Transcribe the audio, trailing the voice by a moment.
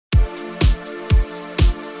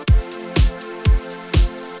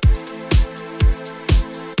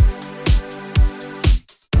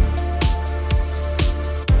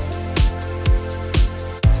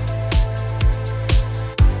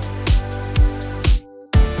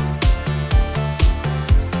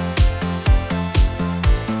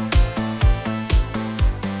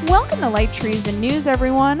Welcome to Light Treason News,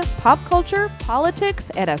 everyone. Pop culture, politics,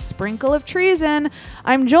 and a sprinkle of treason.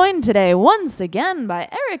 I'm joined today once again by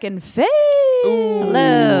Erek and Faith.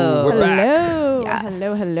 Hello. Hello. Yes.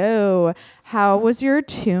 Hello. How was your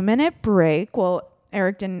 2-minute break? Well,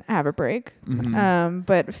 Erek didn't have a break.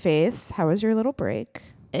 But Faith, how was your little break?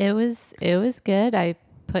 It was good. I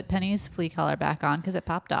put Penny's flea collar back on because it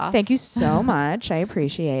popped off. Thank you so much. I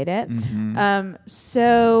appreciate it.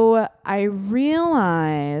 So I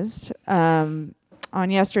realized on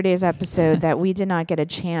yesterday's episode that we did not get a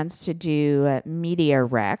chance to do Media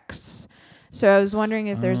Rex. So I was wondering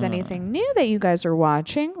if there's anything new that you guys are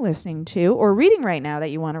watching, listening to, or reading right now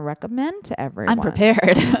that you want to recommend to everyone. I'm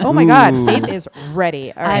prepared. Oh my God. Faith is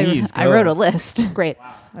ready. All right. I wrote a list. Great.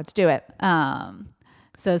 Let's do it.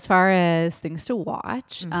 So as far as things to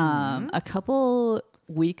watch, a couple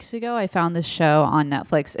weeks ago, I found this show on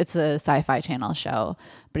Netflix. It's a sci-fi channel show,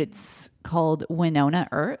 but it's called Wynona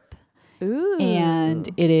Earp. Ooh. And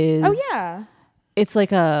it is... Oh, yeah. It's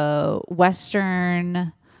like a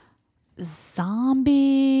Western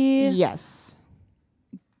zombie. Yes.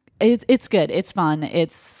 It's good. It's fun.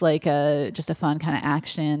 It's like just a fun kind of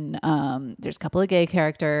action. There's a couple of gay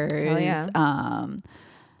characters. Oh, yeah.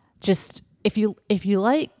 Just... If you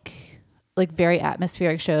like very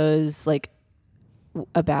atmospheric shows like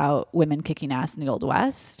about women kicking ass in the Old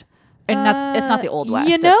West, and it's not the Old West.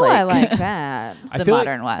 You know, it's I like that. The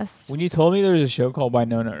modern West. When you told me there was a show called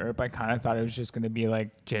Wynona Earp, I kind of thought it was just going to be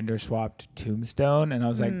like gender swapped Tombstone, and I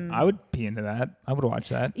was like, I would be into that. I would watch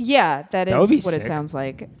that. Yeah, that is what sick. it sounds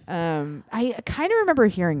like. I kind of remember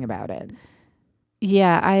hearing about it.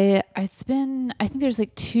 Yeah, I think there's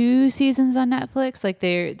like 2 seasons on Netflix. Like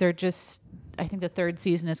they're just. I think the 3rd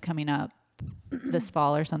season is coming up this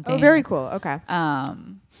fall or something. Oh, very cool. Okay.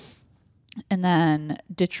 And then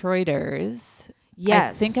Detroiters.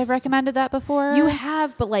 Yes. I think I've recommended that before. You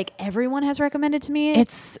have, but like everyone has recommended to me.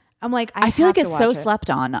 I'm like, I feel like have it's to so watch it. slept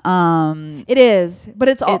on. It is, but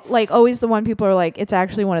it's like always the one people are like, it's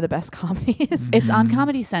actually one of the best comedies. It's on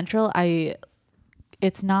Comedy Central.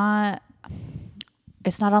 It's not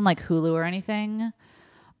on like Hulu or anything.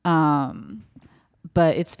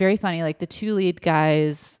 But it's very funny. Like the 2 lead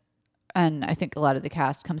guys, and I think a lot of the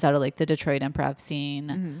cast comes out of like the Detroit improv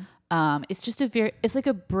scene. It's just it's like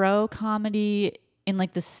a bro comedy in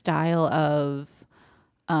like the style of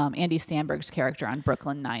Andy Samberg's character on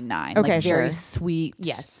Brooklyn Nine-Nine. Okay, like sure. very sweet.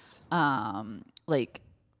 Yes. Like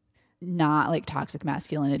not like toxic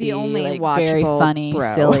masculinity. The only like watchable very funny,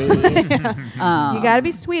 bro. silly. You gotta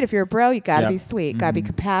be sweet. If you're a bro, you gotta be Yep. sweet. Gotta be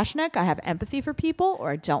compassionate. Gotta have empathy for people,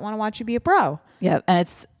 or I don't want to watch you be a bro. Yeah, and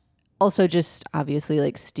it's also just obviously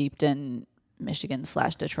like steeped in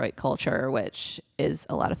Michigan/Detroit culture, which is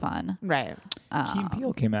a lot of fun. Right. Key and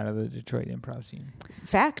Peele came out of the Detroit improv scene.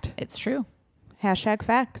 Fact. It's true. Hashtag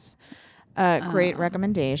facts. Great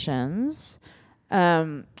recommendations. What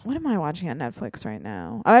am I watching on Netflix right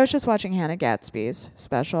now? Oh, I was just watching Hannah Gatsby's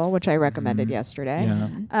special, which I recommended yesterday.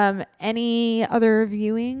 Yeah. Any other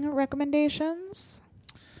viewing recommendations?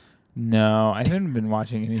 No, I haven't been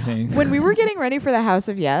watching anything. When we were getting ready for the House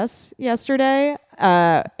of Yes yesterday,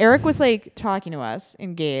 Erek was like talking to us,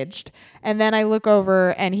 engaged, and then I look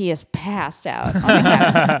over and he is passed out on the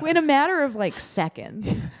couch in a matter of like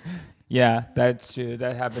seconds. Yeah, that's true.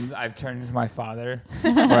 That happens. I've turned into my father,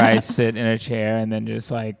 where I sit in a chair and then just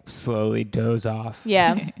like slowly doze off.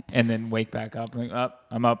 Yeah. And then wake back up. I'm like, up,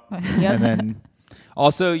 I'm up. Yep. And then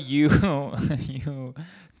also you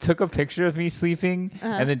took a picture of me sleeping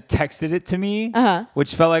and then texted it to me,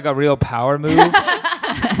 which felt like a real power move.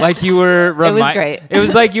 Like you were... It was great. It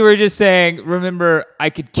was like you were just saying, remember, I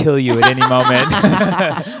could kill you at any moment.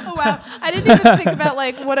 Oh, wow. I didn't even think about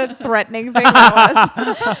like what a threatening thing that was.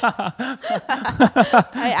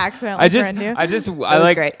 I accidentally threatened you.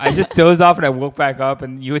 I just dozed off and I woke back up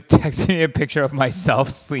and you had texted me a picture of myself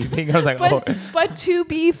sleeping. I was like, But to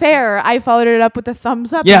be fair, I followed it up with a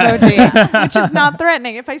thumbs up Yeah. emoji, which is not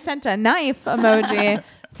threatening. If I sent a knife emoji,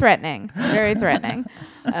 threatening, very threatening.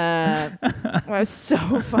 It was so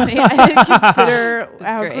funny. I didn't consider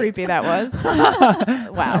how great. creepy that was.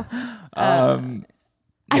 Wow.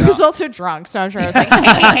 I Yeah. was also drunk, so I'm sure I was like,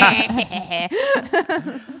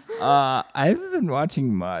 I haven't been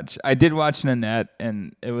watching much. I did watch Nanette,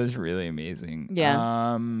 and it was really amazing.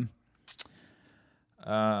 Yeah.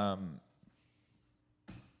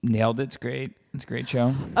 Nailed It's great. It's a great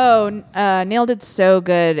show. oh, Nailed It so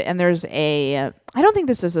good. And there's I don't think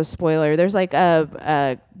this is a spoiler. There's like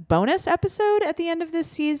a bonus episode at the end of this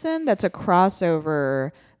season that's a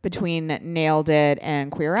crossover between Nailed It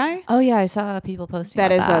and Queer Eye. Oh yeah, I saw people posting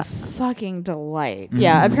That is about a fucking delight.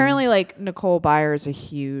 Yeah, apparently like Nicole Byer's a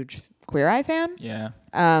huge Queer Eye fan. Yeah.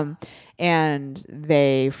 And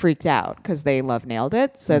they freaked out because they love Nailed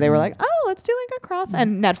It. So they were like, oh, let's do like a cross.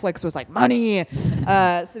 And Netflix was like, money.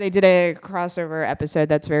 So they did a crossover episode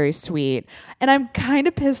that's very sweet. And I'm kind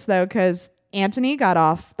of pissed though because Anthony got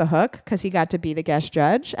off the hook because he got to be the guest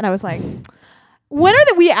judge. And I was like, when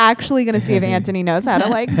are we actually going to see if Anthony knows how to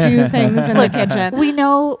like do things in the kitchen? We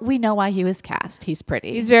know why he was cast. He's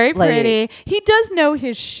pretty. He's very pretty. He does know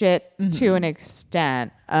his shit to an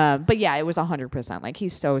extent. But yeah, it was 100%. Like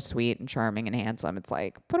he's so sweet and charming and handsome. It's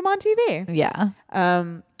like, put him on TV. Yeah.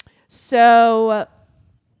 So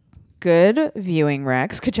good viewing,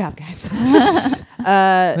 Rex. Good job, guys.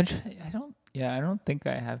 I don't think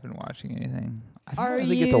I have been watching anything. I don't Are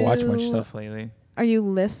really get to watch much stuff lately. Are you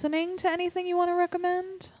listening to anything you want to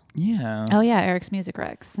recommend? Yeah. Oh yeah, Erek's Music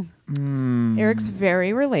Rex. Erek's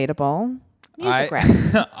very relatable. Music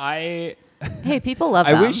Rex. Hey, people love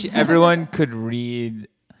them. I wish everyone could read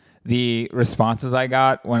the responses I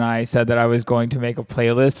got when I said that I was going to make a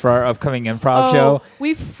playlist for our upcoming improv show.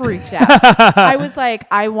 We freaked out. I was like,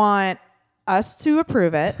 I want us to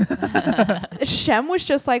approve it. Shem was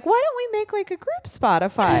just like, why don't we make like a group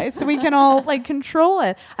Spotify so we can all like control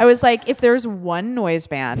it? I was like, if there's one noise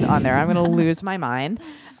band on there, I'm going to lose my mind.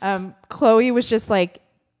 Chloe was just like,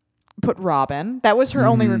 put Robin. That was her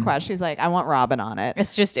only request. She's like, I want Robin on it.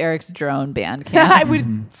 It's just Erek's drone band camp. I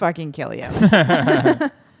would fucking kill you.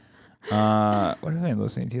 What have I been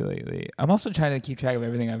listening to lately? I'm also trying to keep track of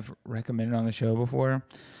everything I've recommended on the show before.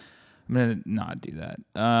 I'm gonna not do that.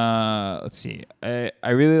 Let's see. I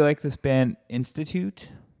really like this band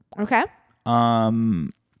Institute. Okay.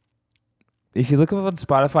 If you look up on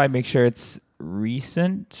Spotify, make sure it's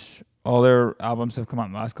recent. All their albums have come out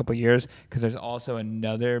in the last couple of years because there's also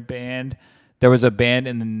another band. There was a band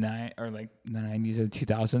in the 90s or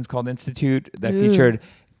 2000s called Institute that featured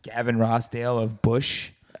Gavin Rossdale of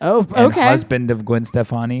Bush. Oh, and okay. husband of Gwen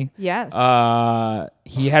Stefani. Yes.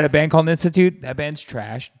 He had a band called Institute. That band's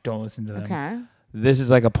trash. Don't listen to them. Okay. This is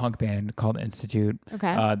like a punk band called Institute.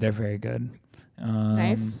 Okay. They're very good.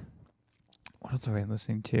 Nice. What else have I been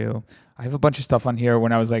listening to? I have a bunch of stuff on here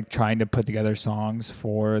when I was like trying to put together songs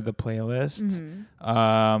for the playlist.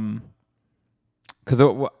 Because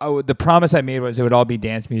the promise I made was it would all be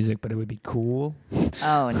dance music, but it would be cool.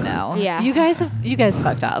 Oh no! Yeah, you guys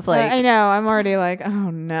fucked up. Like I know. I'm already like,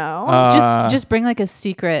 oh no. Just bring like a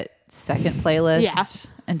secret second playlist,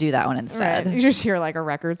 and do that one instead. Right. You just hear like a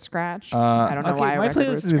record scratch. I don't know why my a record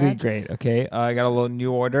playlist is gonna be great. Okay, I got a little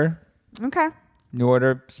New Order. Okay. New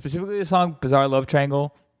Order, specifically the song "Bizarre Love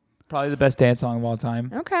Triangle," probably the best dance song of all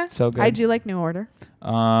time. Okay, so good. I do like New Order.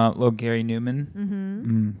 Little Gary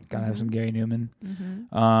Newman. Gotta have some Gary Newman.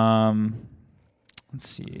 Let's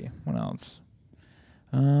see what else.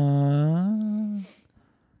 What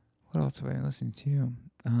else have I been listening to?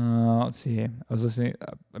 Let's see. I was listening.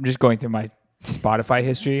 I'm just going through my Spotify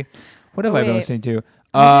history. What have I been listening to?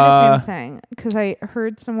 I do the same thing because I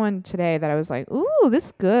heard someone today that I was like, "Ooh, this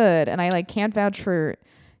is good," and I like can't vouch for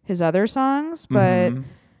his other songs, but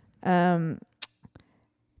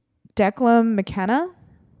Declan McKenna.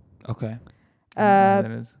 Okay.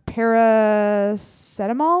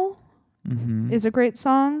 Paracetamol is a great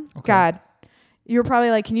song. Okay. God, you were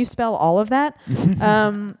probably like, "Can you spell all of that?"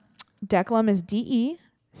 Declan is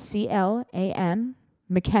DECLAN.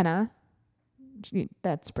 McKenna.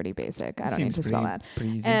 That's pretty basic. I don't need to spell that.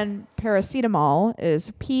 And paracetamol is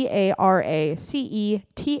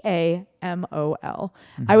PARACETAMOL.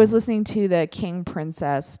 I was listening to the King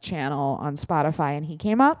Princess channel on Spotify, and he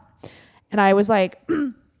came up, and I was like,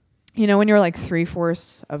 you know, when you're like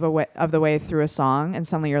 3/4 of the way through a song, and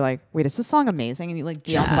suddenly you're like, wait, is this song amazing? And you like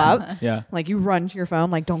jump up, like you run to your phone,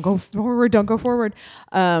 like don't go forward.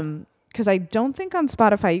 Because I don't think on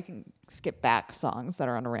Spotify you can skip back songs that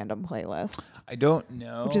are on a random playlist. I don't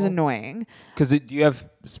know. Which is annoying. Because do you have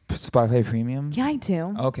Spotify Premium? Yeah, I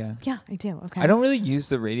do. Okay. Yeah, I do. Okay. I don't really use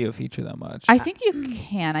the radio feature that much. I think you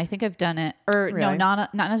can. I think I've done it. Or really? No,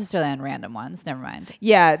 not necessarily on random ones. Never mind.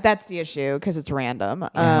 Yeah, that's the issue because it's random.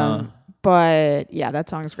 But yeah, that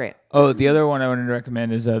song is great. Oh, the other one I wanted to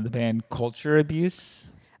recommend is the band Culture Abuse.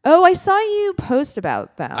 Oh, I saw you post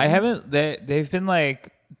about them. I haven't. They've been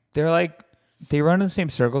like... They run in the same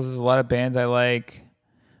circles as a lot of bands I like,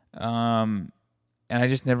 and I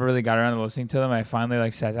just never really got around to listening to them. I finally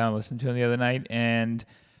like sat down and listened to them the other night, and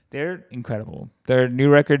they're incredible. Their new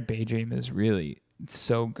record, Daydream, is really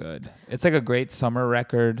so good. It's like a great summer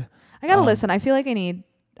record. I gotta listen. I feel like I need.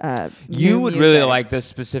 You would really like this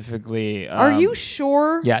specifically. Are you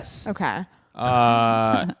sure? Yes. Okay.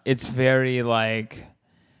 It's very like,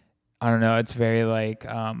 I don't know. It's very like,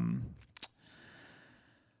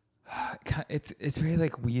 it's very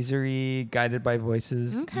like Weezery, Guided by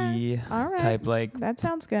Voices All right. type, like That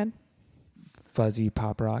sounds good. fuzzy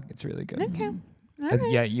pop rock. It's really good. Okay. All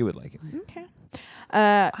right. Yeah, you would like it. Okay.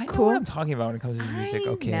 I know Cool. what I'm talking about when it comes to music.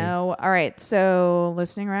 Okay. No. All right. So,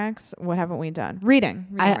 listening Rex, what haven't we done? Reading.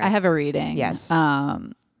 I have a reading. Yes.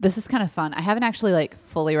 This is kind of fun. I haven't actually like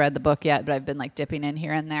fully read the book yet, but I've been like dipping in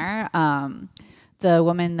here and there. The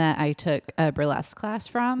woman that I took a burlesque class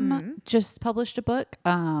from just published a book.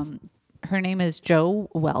 Her name is Jo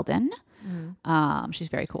Weldon. She's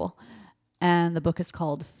very cool. And the book is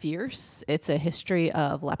called Fierce. It's a history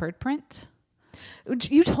of leopard print.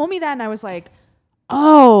 You told me that and I was like,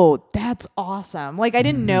 oh, that's awesome. Like, I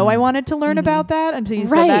didn't know I wanted to learn about that until you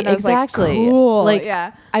said that. And I was exactly. Like, cool. Like,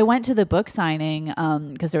 yeah. I went to the book signing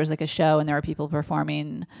because there was like a show and there were people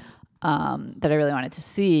performing that I really wanted to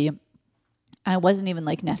see. And I wasn't even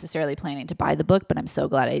like necessarily planning to buy the book, but I'm so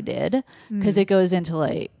glad I did because it goes into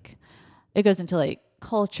like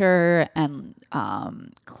culture and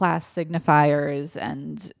class signifiers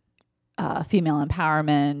and female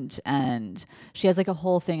empowerment, and she has like a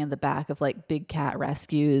whole thing in the back of like big cat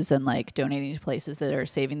rescues and like donating to places that are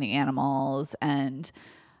saving the animals. And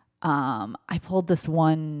I pulled this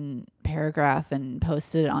one paragraph and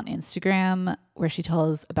posted it on Instagram where she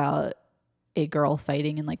tells about a girl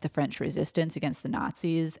fighting in like the French resistance against the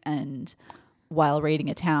Nazis, and while raiding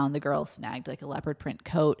a town, the girl snagged like a leopard print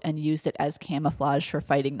coat and used it as camouflage for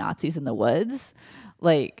fighting Nazis in the woods.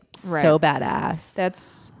 Like so badass.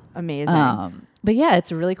 That's amazing. But yeah,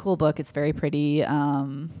 it's a really cool book. It's very pretty.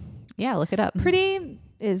 Yeah, look it up. Pretty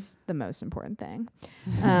is the most important thing.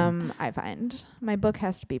 I find my book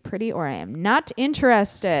has to be pretty or I am not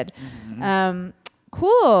interested.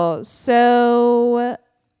 Cool. So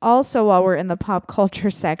also while we're in the pop culture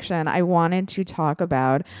section, I wanted to talk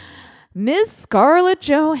about Miss Scarlett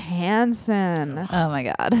Johansson. Oh my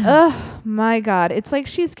God. Oh my God. It's like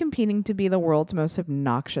she's competing to be the world's most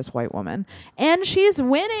obnoxious white woman. And she's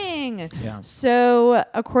winning. Yeah. So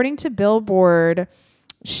according to Billboard,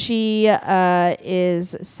 she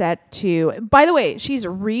is set to, by the way, she's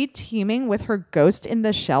re-teaming with her Ghost in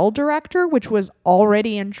the Shell director, which was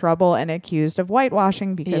already in trouble and accused of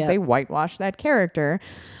whitewashing because they whitewashed that character.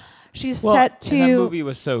 She's set to... And that movie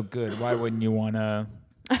was so good. Why wouldn't you want to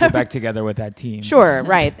get back together with that team? Sure,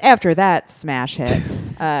 right. After that smash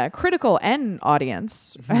hit, critical and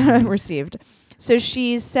audience received. So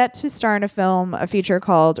she's set to star in a feature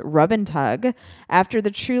called Rub and Tug, after the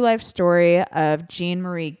true life story of Jean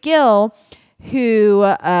Marie Gill, who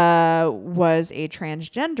was a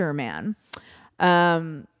transgender man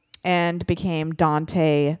and became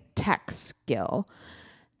Dante Tex Gill,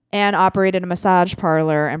 and operated a massage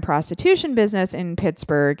parlor and prostitution business in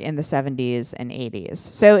Pittsburgh in the 70s and 80s.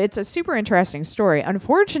 So it's a super interesting story.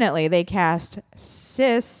 Unfortunately, they cast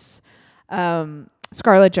cis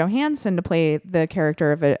Scarlett Johansson to play the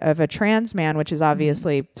character of a trans man, which is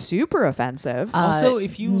obviously super offensive. Also,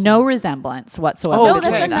 if you... No resemblance whatsoever. Oh, no,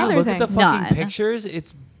 that's another look thing. at the fucking None. pictures.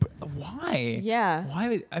 It's... Why? Yeah.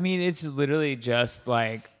 Why? I mean, it's literally just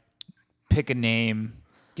like pick a name,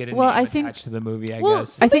 get a Well, name I attached think- to the movie, I Well,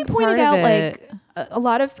 guess. somebody I think pointed part out of like it- a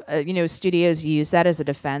lot of studios use that as a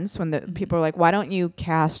defense when the people are like, why don't you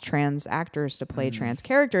cast trans actors to play trans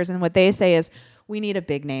characters? And what they say is, we need a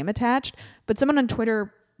big name attached. But someone on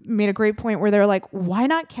Twitter made a great point where they're like, why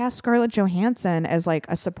not cast Scarlett Johansson as like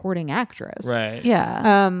a supporting actress? Right.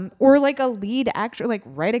 Yeah. Or like a lead actor, like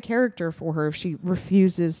write a character for her if she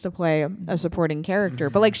refuses to play a supporting character.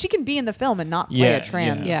 But like she can be in the film and not play Yeah, a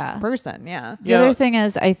trans yeah. person. Yeah. The other thing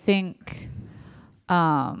is, I think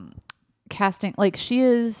casting, like, she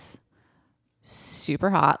is super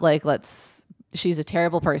hot. Like, she's a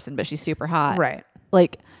terrible person, but she's super hot. Right.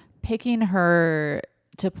 Like, picking her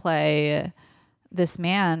to play this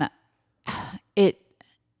man, it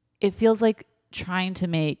feels like trying to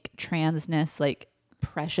make transness like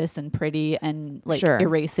precious and pretty and like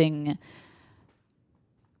erasing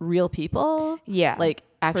real people. Yeah. Like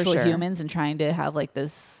actual sure. humans, and trying to have like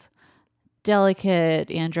this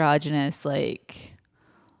delicate androgynous, like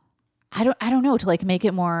I don't know, to like make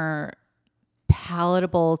it more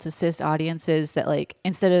palatable to cis audiences, that like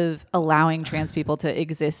instead of allowing trans people to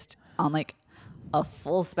exist on like a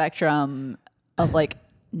full spectrum of like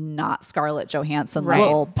not Scarlett Johansson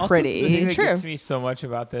level Also, pretty. the thing that True. gets me so much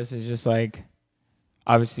about this is just like,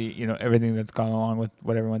 obviously, everything that's gone along with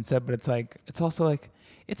what everyone said, but it's like, it's also like,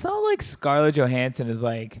 it's not like Scarlett Johansson is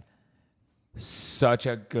like such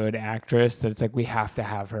a good actress that it's like we have to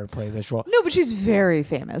have her play this role. No, but she's very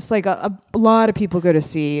famous. Like a lot of people go to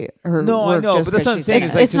see her. No, work I know, just but that's 'cause what I'm she's saying. in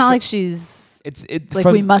It's, it. like it's not just like she's it's like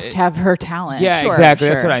from, we must have her talent. Yeah, Sure, exactly.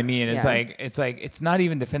 That's sure. what I mean. It's Yeah. like it's not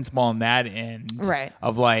even defensible on that end, Right.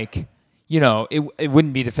 Of like, it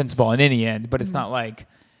wouldn't be defensible on any end, but it's not like,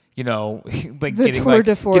 like The getting tour like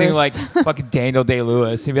de force. getting like fucking Daniel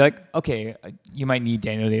Day-Lewis and be like, okay, you might need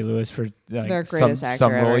Daniel Day-Lewis for Their like greatest actor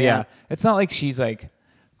some role. ever, Yeah. yeah. It's not like she's like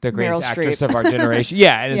the greatest Meryl actress Streep. of our generation.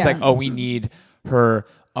 Yeah, and it's Yeah. like, oh, we need her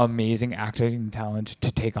amazing acting talent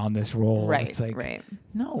to take on this role. Right, It's like, right.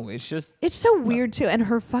 no, it's just It's so weird too, and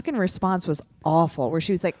her fucking response was awful. Where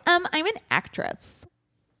she was like, "I'm an actress."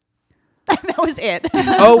 That was it.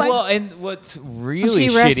 oh well, and what's really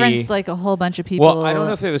She shitty. referenced like a whole bunch of people. Well, I don't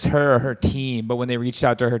know if it was her or her team, but when they reached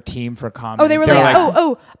out to her team for comment, Oh, they were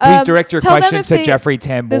like, please direct your tell them questions if to Jeffrey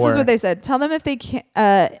Tambor. This is what they said. Tell them if they can.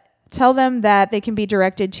 Tell them that they can be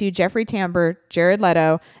directed to Jeffrey Tambor, Jared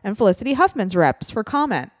Leto, and Felicity Huffman's reps for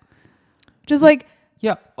comment. Just like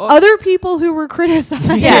yeah. other people who were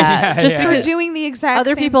criticized just for because doing the exact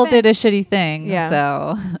other same people thing. did a shitty thing. Yeah.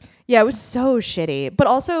 So Yeah, it was so shitty, but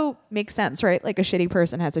also makes sense, right? Like a shitty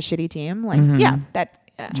person has a shitty team. Like, yeah, that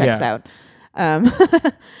checks out.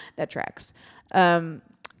 That tracks.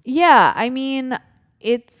 Yeah, I mean,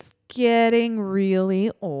 it's getting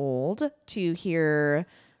really old to hear.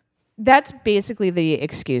 That's basically the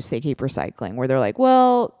excuse they keep recycling, where they're like,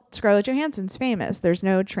 well, Scarlett Johansson's famous. There's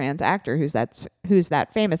no trans actor who's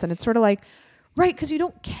that famous. And it's sort of like, right, because you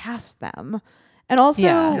don't cast them. And also,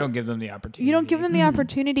 Yeah. You don't give them the opportunity. You don't give them the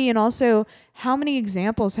opportunity. And also, how many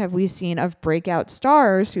examples have we seen of breakout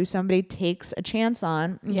stars who somebody takes a chance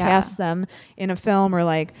on and casts them in a film or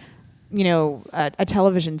like, a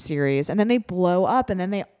television series, and then they blow up and then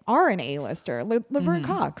they are an A-lister. Laverne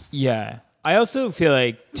Cox. Yeah. I also feel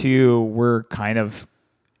like, too, we're kind of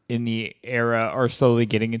in the era or slowly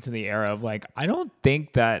getting into the era of like, I don't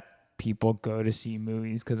think that people go to see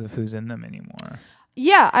movies because of who's in them anymore.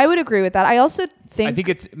 Yeah, I would agree with that. I also think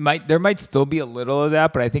there might still be a little of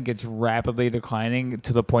that, but I think it's rapidly declining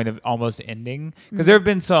to the point of almost ending. Because there have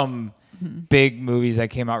been some big movies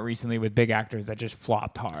that came out recently with big actors that just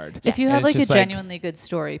flopped hard. if you And have it's like a just genuinely good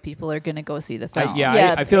story, people are going to go see the film.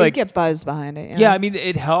 I feel they like get buzz behind it. yeah, I mean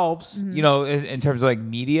it helps, in terms of like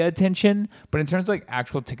media attention, but in terms of like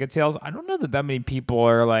actual ticket sales, I don't know that many people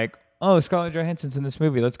are like, oh, Scarlett Johansson's in this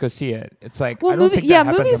movie, let's go see it. It's like, well, I don't think that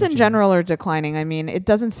happens movies that in much general are declining. I mean, it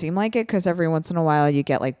doesn't seem like it because every once in a while you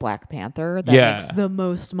get like Black Panther that makes the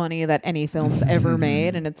most money that any film's ever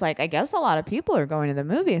made, and it's like, I guess a lot of people are going to the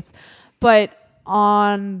movies, but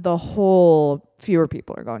on the whole, fewer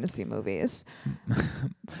people are going to see movies.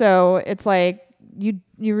 So it's like you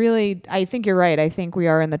really, I think you're right. I think we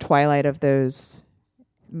are in the twilight of those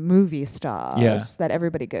movie stars that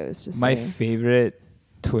everybody goes to see. My favorite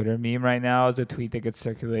Twitter meme right now is a tweet that gets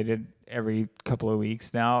circulated every couple of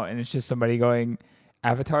weeks now, and it's just somebody going,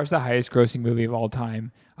 Avatar's the highest grossing movie of all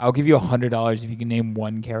time. I'll give you $100 if you can name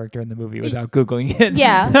one character in the movie without Googling it.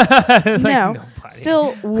 Yeah. Like, no. nobody.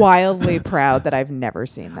 Still wildly proud that I've never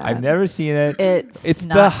seen that. I've never seen it. It's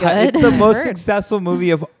not good. It's the most Heard. successful movie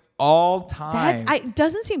of all time. It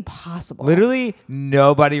doesn't seem possible. Literally,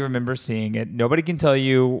 nobody remembers seeing it. Nobody can tell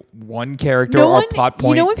you one character or plot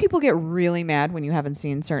point. You know when people get really mad when you haven't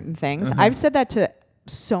seen certain things? I've said that to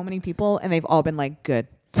so many people, and they've all been like, good.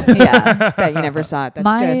 Yeah, that you never saw it.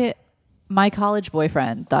 That's good. My college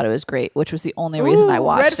boyfriend thought it was great, which was the only reason I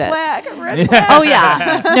watched red it. Red flag. Oh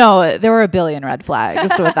yeah, no, there were a billion red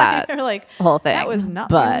flags with that You're like, whole thing. that was not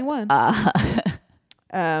the only one.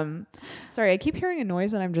 Sorry, I keep hearing a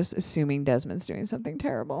noise, and I'm just assuming Desmond's doing something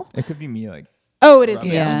terrible. It could be me. Like, oh, it is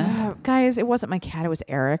you. Yeah. Guys, it wasn't my cat. It was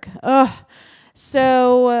Erek. Ugh.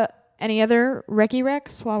 So, any other Recky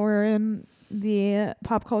Recs while we're in the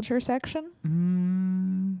pop culture section? I've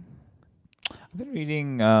been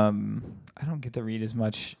reading. I don't get to read as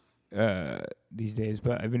much these days,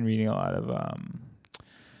 but I've been reading a lot of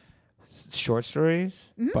short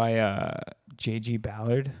stories by J.G.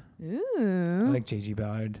 Ballard. Ooh. I like J.G.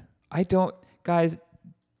 Ballard. I don't, guys.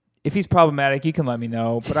 If he's problematic, you can let me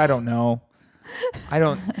know, but I don't know. I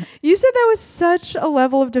don't. You said that was such a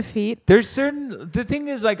level of defeat. The thing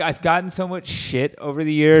is, like, I've gotten so much shit over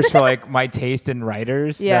the years for like my taste in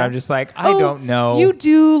writers that I'm just like, I don't know. You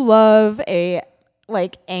do love a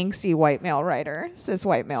like angsty white male writer, cis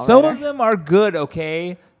white male Some writer. of them are good,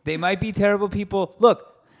 okay? They might be terrible people.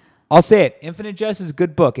 Look, I'll say it. Infinite Jest is a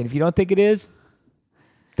good book, and if you don't think it is,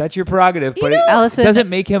 that's your prerogative. But it Allison, doesn't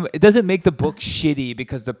make the book shitty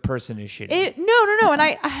because the person is shitty. No. And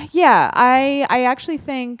I actually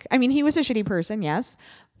think, I mean, he was a shitty person, yes.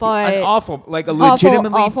 but an awful, like a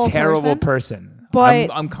legitimately awful terrible person. But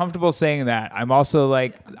I'm comfortable saying that. I'm also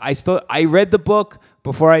like, I read the book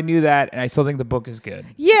before I knew that, and I still think the book is good.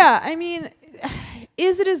 Yeah, I mean,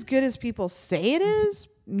 is it as good as people say it is?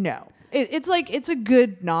 No. It's like, it's a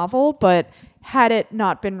good novel, but had it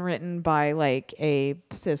not been written by like a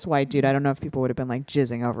cis white dude, I don't know if people would have been like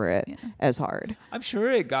jizzing over it as hard. I'm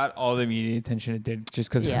sure it got all the media attention it did just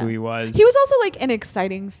because of who he was. He was also like an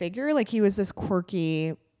exciting figure. Like he was this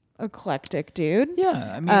quirky, eclectic dude.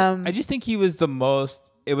 Yeah, I mean, I just think he was the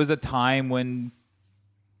most. It was a time when,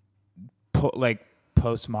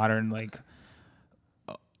 postmodern like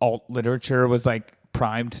alt literature was like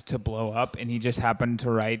primed to blow up, and he just happened to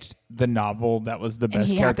write the novel that was the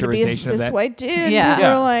best characterization of that. White dude. Yeah.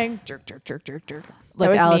 People were like jerk.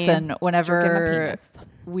 Like Allison, whenever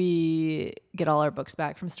we get all our books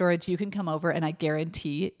back from storage, you can come over and I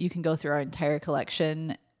guarantee you can go through our entire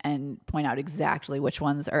collection and point out exactly which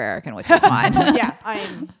ones are Erek and which is mine. Yeah,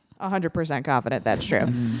 I'm 100% confident that's true.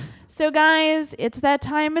 So guys, it's that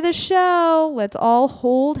time of the show. Let's all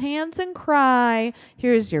hold hands and cry.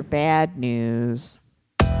 Here's your bad news.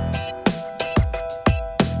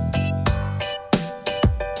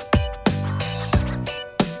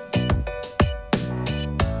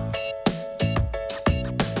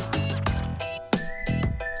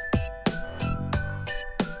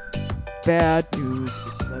 Bad news.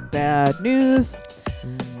 It's the bad news.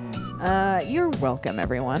 You're welcome,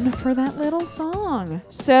 everyone, for that little song.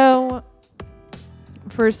 So,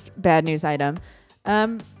 first bad news item.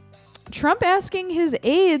 Trump asking his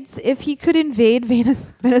aides if he could invade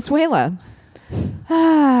Venezuela.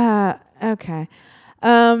 Okay.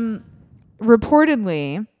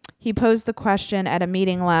 Reportedly, he posed the question at a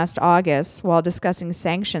meeting last August while discussing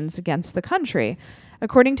sanctions against the country.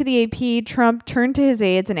 According to the AP, Trump turned to his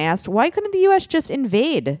aides and asked, why couldn't the U.S. just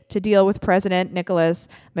invade to deal with President Nicolas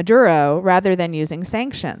Maduro rather than using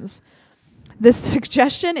sanctions? The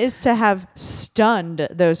suggestion is to have stunned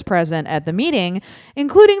those present at the meeting,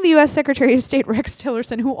 including the U.S. Secretary of State Rex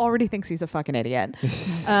Tillerson, who already thinks he's a fucking idiot,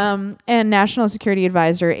 and National Security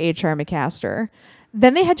Advisor H.R. McMaster.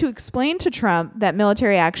 Then they had to explain to Trump that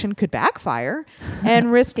military action could backfire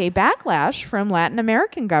and risk a backlash from Latin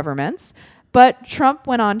American governments. But Trump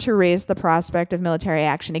went on to raise the prospect of military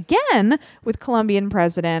action again with Colombian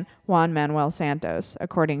President Juan Manuel Santos,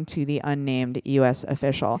 according to the unnamed U.S.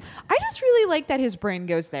 official. I just really like that his brain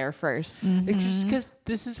goes there first. It's just because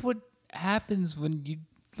this is what happens when you,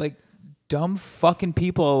 like, dumb fucking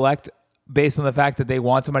people elect based on the fact that they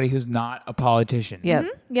want somebody who's not a politician. Yep.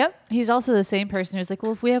 Mm-hmm. Yep. He's also the same person who's like,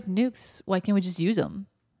 well, if we have nukes, why can't we just use them?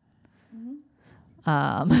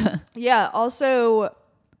 Yeah. Also,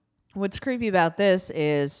 what's creepy about this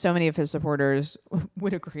is so many of his supporters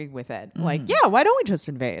would agree with it. Like, yeah, why don't we just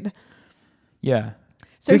invade? Yeah.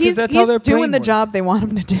 So Because he's that's how their doing brain the works. job they want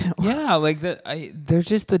him to do. Yeah, like they're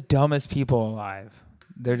just the dumbest people alive.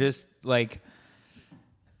 They're just like,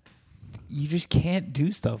 you just can't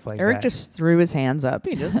do stuff like Erek that. just threw his hands up.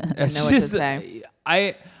 He just didn't know what to say.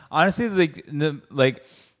 I honestly like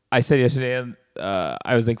I said yesterday.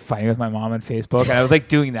 I was like fighting with my mom on Facebook, and I was like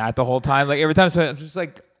doing that the whole time. Like every time, so I'm just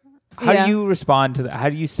like, how do you respond to that? How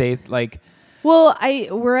do you say like? Well,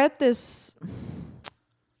 we're at this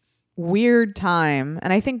weird time,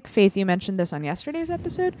 and I think Faith, you mentioned this on yesterday's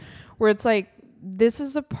episode, where it's like this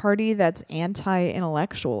is a party that's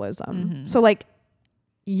anti-intellectualism. So like,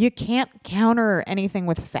 you can't counter anything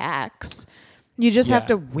with facts. You just have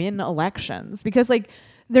to win elections because like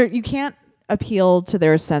you can't appeal to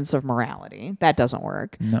their sense of morality. That doesn't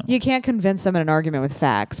work. No. You can't convince them in an argument with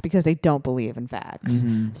facts because they don't believe in facts.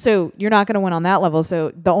 So you're not going to win on that level.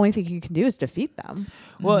 So the only thing you can do is defeat them.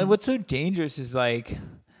 Well, what's so dangerous is like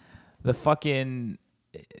the fucking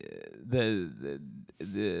the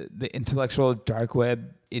intellectual dark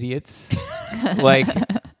web idiots, like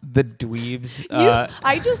the dweebs.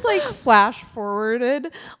 I just like flash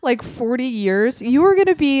forwarded like 40 years. You were going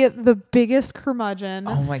to be the biggest curmudgeon.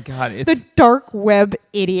 Oh my God. It's the dark web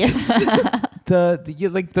idiots. like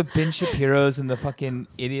the Ben Shapiros and the fucking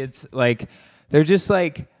idiots. Like they're just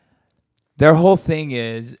like, their whole thing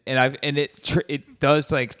is, and it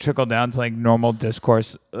does like trickle down to like normal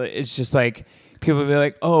discourse. It's just like, people will be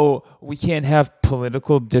like, oh, we can't have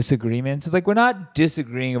political disagreements. It's like, we're not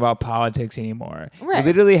disagreeing about politics anymore. Right. We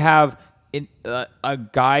literally have a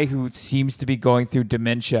guy who seems to be going through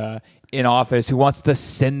dementia in office who wants to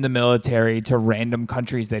send the military to random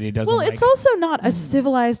countries that he doesn't like. Well, it's also not a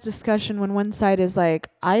civilized discussion when one side is like,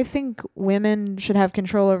 I think women should have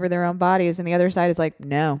control over their own bodies, and the other side is like,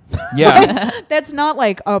 no. Yeah. That's not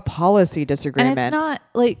like a policy disagreement. And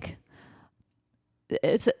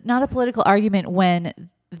it's not a political argument when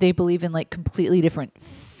they believe in like completely different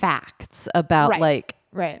facts about like,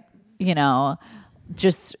 you know,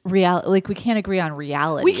 just reality. Like we can't agree on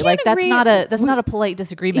reality. Like that's not a polite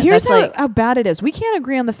disagreement. Here's that's how bad it is. We can't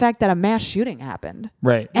agree on the fact that a mass shooting happened.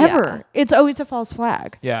 Right. Ever. Yeah. It's always a false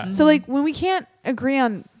flag. Yeah. So like when we can't agree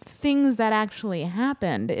on things that actually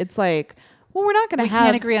happened, it's like, well, we're not going to have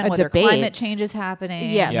can't agree on a whether debate. climate change is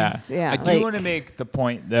happening. Yes. Yeah. I do want to make the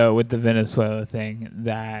point though with the Venezuela thing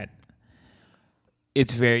that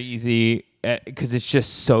it's very easy because it's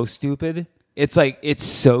just so stupid. It's like it's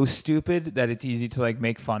so stupid that it's easy to like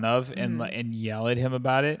make fun of and yell at him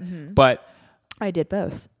about it. But I did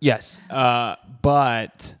both. yes,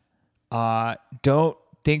 but don't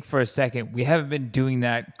think for a second we haven't been doing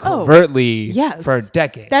that covertly for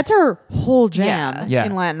decades. That's our whole jam Yeah.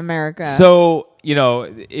 in Latin America. So, you know,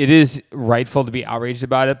 it is rightful to be outraged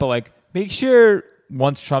about it, but like make sure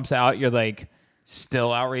once Trump's out, you're like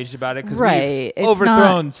still outraged about it because we've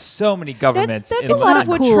overthrown so many governments. That's a lot of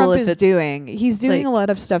what Trump is doing. He's doing a lot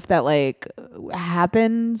of stuff that like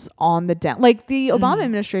happens on the down. Like the Obama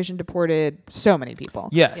administration deported so many people.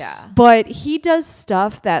 Yes. Yeah. But he does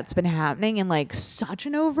stuff that's been happening in like such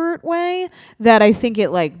an overt way that I think it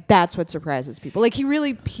like that's what surprises people. Like he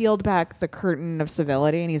really peeled back the curtain of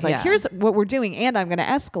civility and he's like, here's what we're doing and I'm going to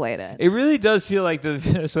escalate it. It really does feel like the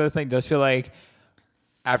Venezuela thing does feel like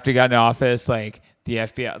after he got in office, like the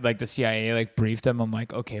FBI, like the CIA, like briefed him. I'm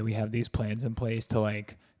like, okay, we have these plans in place to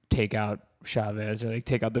like take out Chavez or like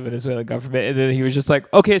take out the Venezuela government. And then he was just like,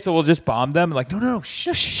 okay, so we'll just bomb them. I'm like, no,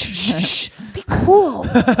 shh. Be cool. Be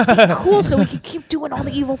cool so we can keep doing all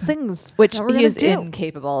the evil things. Which he is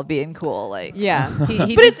incapable of being cool. Like, yeah.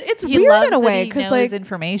 He but just, it's he weird loves in a that way he because knows like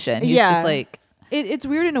information. He's just like it's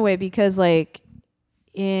weird in a way because like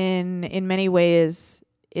in many ways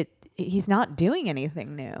he's not doing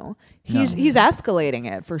anything new. He's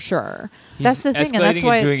escalating it for sure. That's the thing, and that's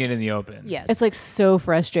why doing it in the open. Yes, it's like so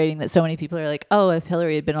frustrating that so many people are like, "Oh, if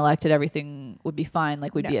Hillary had been elected, everything would be fine.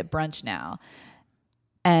 Like we'd be at brunch now."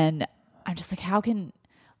 And I'm just like, how can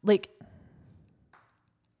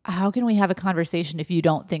we have a conversation if you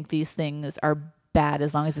don't think these things are bad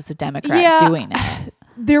as long as it's a Democrat doing it?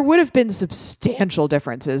 There would have been substantial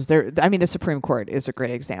differences. I mean, the Supreme Court is a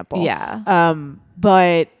great example. Yeah.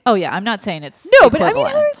 But I'm not saying it's but I mean,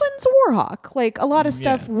 Hillary Clinton's a war hawk. Like a lot of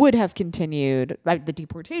stuff would have continued. Like, the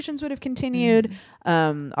deportations would have continued.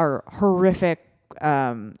 Our horrific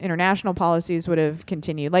international policies would have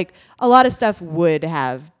continued. Like a lot of stuff would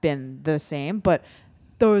have been the same, but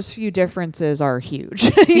those few differences are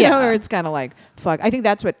huge. you know, or it's kind of like fuck. I think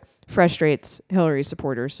that's what frustrates Hillary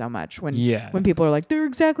supporters so much when people are like they're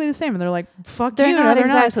exactly the same and they're like fuck they're you, not they're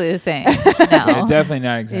exactly the same. No, yeah, definitely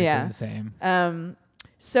not exactly the same.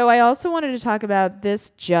 So I also wanted to talk about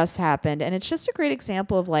this just happened and it's just a great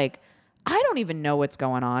example of like I don't even know what's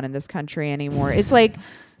going on in this country anymore. It's like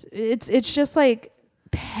it's just like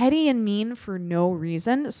petty and mean for no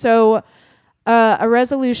reason. So a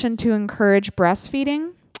resolution to encourage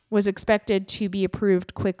breastfeeding was expected to be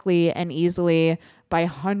approved quickly and easily by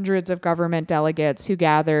hundreds of government delegates who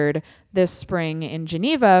gathered this spring in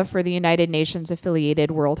Geneva for the United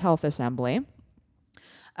Nations-affiliated World Health Assembly.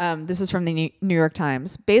 This is from the New York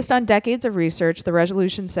Times. Based on decades of research, the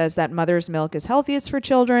resolution says that mother's milk is healthiest for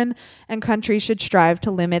children and countries should strive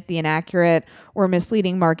to limit the inaccurate or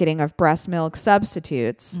misleading marketing of breast milk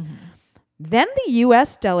substitutes. Then the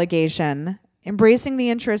U.S. delegation, embracing the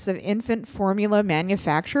interests of infant formula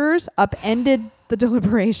manufacturers, upended the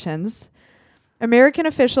deliberations. American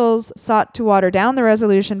officials sought to water down the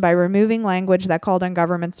resolution by removing language that called on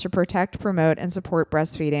governments to protect, promote, and support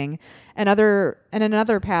breastfeeding, and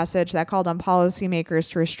another passage that called on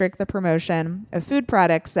policymakers to restrict the promotion of food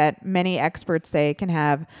products that many experts say can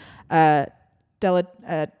have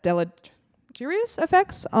deleterious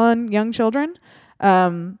effects on young children.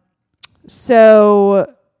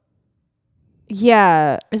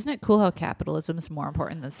 Yeah. Isn't it cool how capitalism is more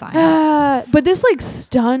important than science? But this like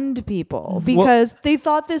stunned people because they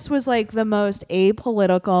thought this was like the most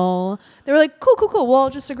apolitical. They were like, cool. We'll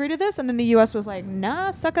just agree to this. And then the U.S. was like,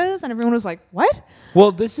 nah, suckers. And everyone was like, what?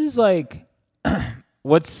 Well, this is like,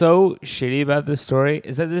 what's so shitty about this story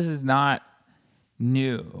is that this is not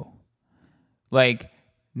new. Like,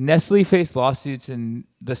 Nestle faced lawsuits in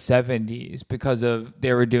the 70s because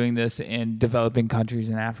they were doing this in developing countries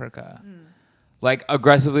in Africa. Like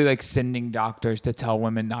aggressively like sending doctors to tell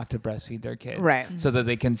women not to breastfeed their kids. Right. So that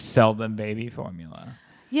they can sell them baby formula.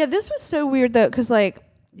 Yeah, this was so weird though, because like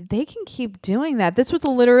they can keep doing that. This was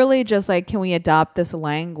literally just like, can we adopt this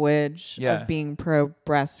language of being pro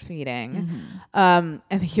breastfeeding? And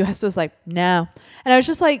the US was like, no. And I was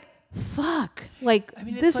just like, fuck. Like, I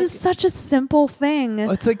mean, this is such a simple thing.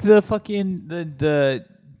 It's like the fucking the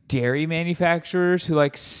dairy manufacturers who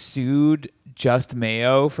like sued Just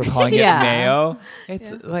Mayo for calling it mayo.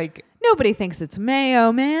 It's like nobody thinks it's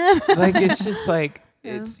mayo, man. like it's just like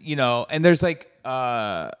it's and there's like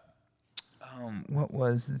what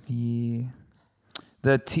was the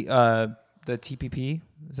TPP?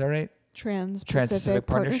 Is that right? Trans-Pacific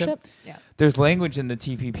Partnership. Yeah. There's language in the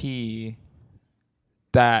TPP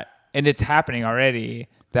that, and it's happening already,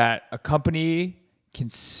 that a company can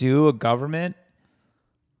sue a government,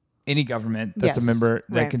 any government that's a member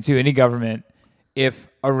that can sue any government if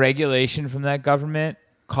a regulation from that government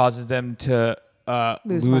causes them to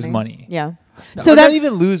lose money. Yeah. No, so that not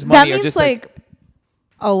even lose money. That means just like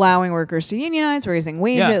allowing workers to unionize, raising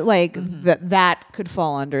wages, that could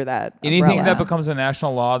fall under that anything umbrella. that becomes a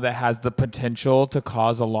national law that has the potential to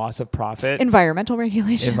cause a loss of profit. Environmental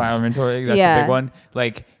regulations. That's a big one.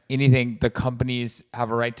 Like anything, the companies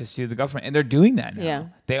have a right to sue the government, and they're doing that now. Yeah.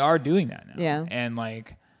 They are doing that now. Yeah. And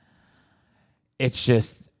like, it's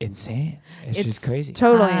just insane. It's just crazy.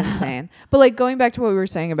 Totally insane. But like going back to what we were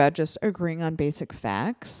saying about just agreeing on basic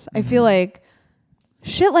facts, I feel like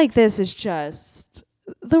shit like this is just,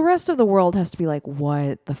 the rest of the world has to be like,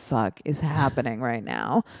 what the fuck is happening right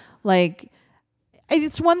now? Like,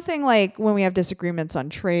 it's one thing like when we have disagreements on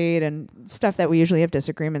trade and stuff that we usually have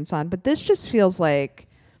disagreements on, but this just feels like,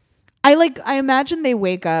 I imagine they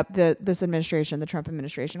wake up, this administration, the Trump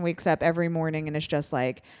administration wakes up every morning and it's just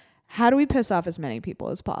like, how do we piss off as many people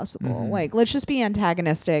as possible? Like, let's just be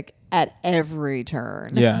antagonistic at every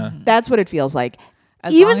turn. Yeah. That's what it feels like.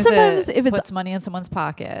 As even long as sometimes it if it's puts money in someone's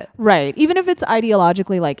pocket. Right. Even if it's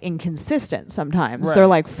ideologically like inconsistent sometimes. They're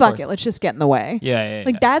like, fuck it, let's just get in the way. Yeah.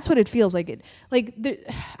 Like that's what it feels like.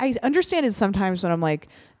 I understand it sometimes when I'm like,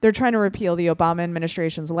 they're trying to repeal the Obama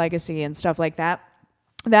administration's legacy and stuff like that.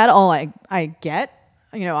 That all I get.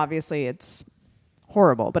 Obviously it's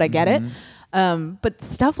horrible, but I get it. But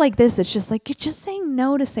stuff like this, it's just like, you're just saying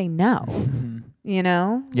no to say no.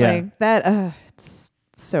 Yeah. Like that, it's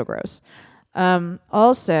so gross.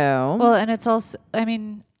 Also, well, and it's also, I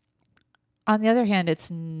mean, on the other hand,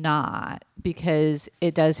 it's not, because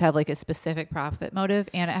it does have like a specific profit motive,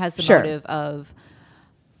 and it has the motive of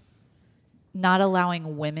not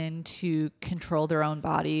allowing women to control their own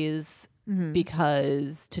bodies,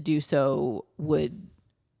 because to do so would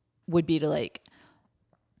be to like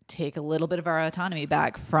take a little bit of our autonomy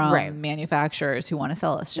back from manufacturers who want to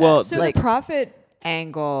sell us shit. Well, so the profit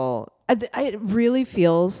angle, it really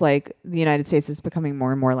feels like the United States is becoming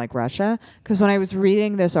more and more like Russia. Because when I was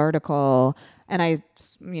reading this article and I,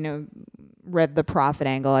 read the profit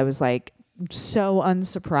angle, I was like so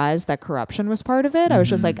unsurprised that corruption was part of it. I was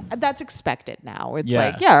just like, that's expected now. It's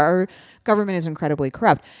like, our government is incredibly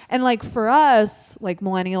corrupt. And like for us, like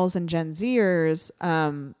millennials and Gen Zers,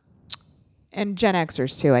 and Gen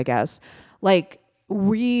Xers too, I guess, like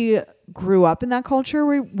we grew up in that culture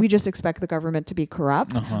where we just expect the government to be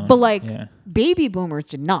corrupt. But like baby boomers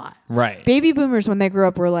did not. Right. Baby boomers, when they grew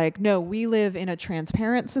up, were like, no, we live in a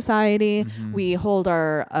transparent society. We hold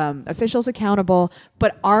our officials accountable.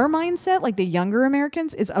 But our mindset, like the younger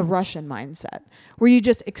Americans, is a Russian mindset where you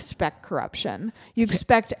just expect corruption. You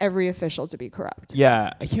expect every official to be corrupt.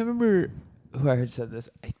 Yeah. I can't remember who I heard said this.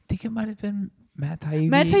 I think it might have been Matt Taibbi.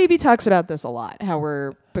 Matt Taibbi talks about this a lot, how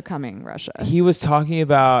we're becoming Russia. He was talking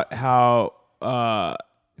about how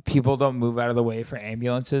people don't move out of the way for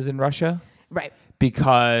ambulances in Russia. Right.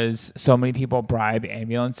 Because so many people bribe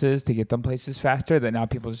ambulances to get them places faster that now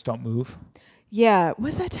people just don't move. Yeah.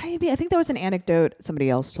 Was that Taibbi? I think that was an anecdote somebody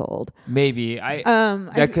else told. Maybe. I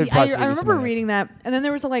remember reading that. And then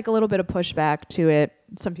there was a little bit of pushback to it.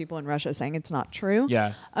 Some people in Russia saying it's not true.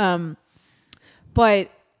 Yeah.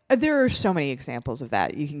 But there are so many examples of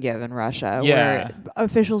that you can give in Russia where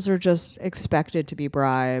officials are just expected to be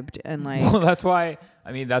bribed and like. Well, that's why.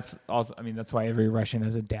 That's why every Russian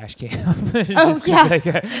has a dash cam.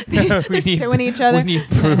 They're suing each other. We need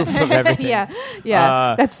proof of everything.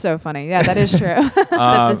 Yeah. That's so funny. Yeah, that is true. Except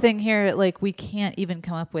the thing here, like, we can't even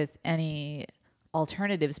come up with any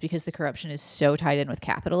alternatives because the corruption is so tied in with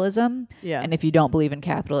capitalism. Yeah. And if you don't believe in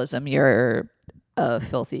capitalism, you're a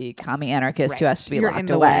filthy commie anarchist who has to be locked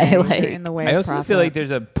away. You're in the way. I also feel like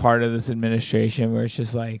there's a part of this administration where it's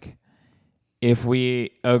just like, if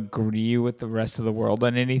we agree with the rest of the world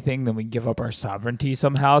on anything, then we give up our sovereignty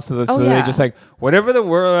somehow. So that's literally just like whatever the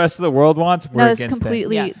rest of the world wants, we're against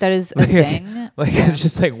completely, it. that is a thing. Like it's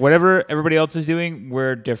just like whatever everybody else is doing,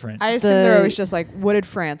 we're different. I assume they're always just like, what did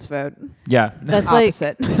France vote? Yeah. That's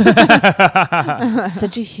opposite.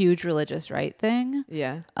 Such a huge religious right thing.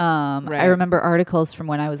 Yeah. Right. I remember articles from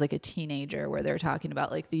when I was like a teenager where they were talking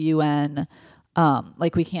about like the UN.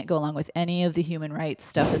 Like we can't go along with any of the human rights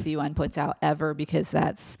stuff that the UN puts out ever because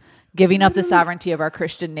that's giving up the sovereignty of our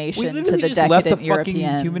Christian nation to the just decadent left the Europeans.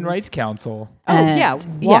 fucking Human Rights Council.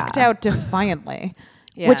 Walked out defiantly.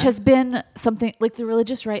 Yeah. Which has been something like the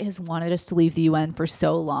religious right has wanted us to leave the UN for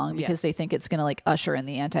so long because they think it's going to like usher in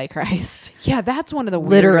the Antichrist. Yeah, that's one of the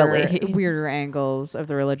weirder angles of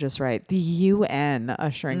the religious right. The UN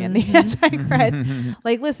ushering in the Antichrist.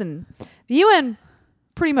 Like, listen, the UN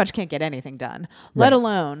pretty much can't get anything done, let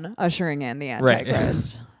alone ushering in the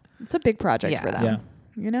Antichrist. It's a big project for them.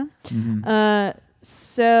 You know? Mm-hmm.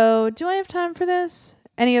 So do I have time for this?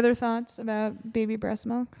 Any other thoughts about baby breast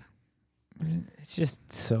milk? It's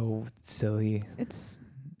just so silly. It's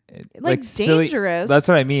like dangerous. Silly. That's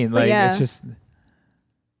what I mean. Like it's just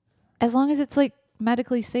as long as it's like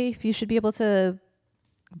medically safe, you should be able to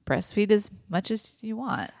breastfeed as much as you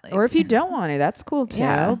want. Like, or if you don't want to, that's cool too.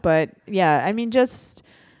 Yeah. But yeah, I mean, just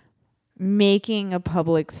making a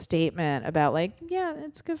public statement about like, yeah,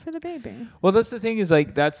 it's good for the baby. Well, that's the thing is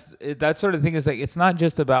like that sort of thing is like it's not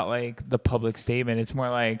just about like the public statement. It's more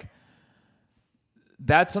like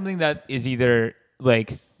that's something that is either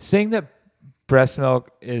like saying that breast milk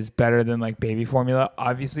is better than like baby formula.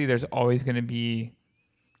 Obviously, there's always going to be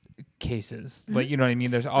cases. Like, you know what I mean?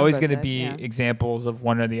 There's always going to be examples of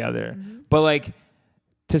one or the other. But like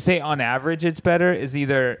to say on average it's better is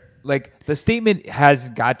either like the statement has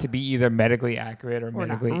got to be either medically accurate or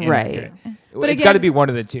medically inaccurate. Right. But it's got to be one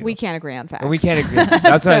of the two. We can't agree on facts. And we can't agree.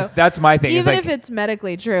 That's that's my thing. Even like, if it's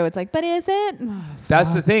medically true, it's like, but is it?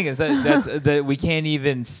 That's the thing is that we can't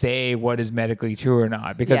even say what is medically true or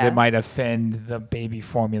not because it might offend the baby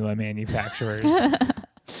formula manufacturers.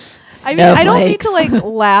 I mean, I don't mean to like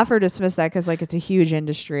laugh or dismiss that because like it's a huge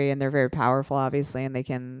industry and they're very powerful, obviously, and they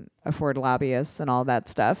can afford lobbyists and all that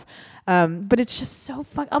stuff. But it's just so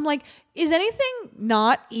I'm like, is anything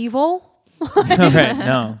not evil? Right,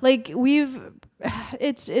 no. Like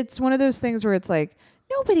it's one of those things where it's like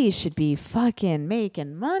nobody should be fucking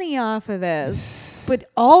making money off of this, but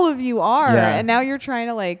all of you are, and now you're trying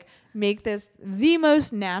to like make this the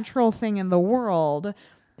most natural thing in the world,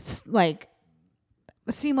 like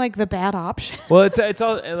seem like the bad option. Well, it's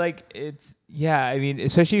all like I mean,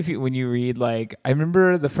 especially when you read like I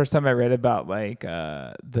remember the first time I read about like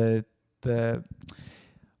the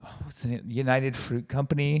what's the name? United Fruit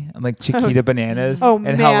Company and like Chiquita bananas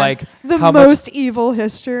and how like the most evil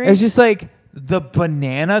history. It's just like the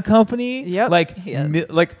banana company. Yep. Like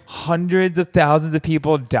like hundreds of thousands of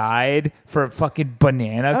people died for a fucking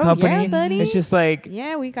banana company. Yeah, buddy. It's just like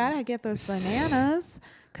we gotta get those bananas.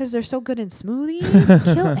 Because they're so good in smoothies.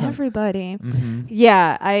 Kill everybody.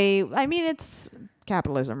 Yeah, I mean, it's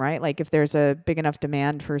capitalism, right? Like, if there's a big enough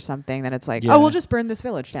demand for something, then it's like, we'll just burn this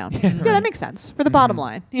village down. Yeah, that makes sense for the bottom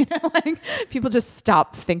line. You know, like people just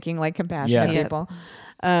stop thinking like compassionate people.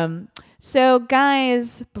 So,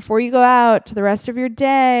 guys, before you go out to the rest of your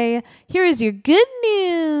day, here is your good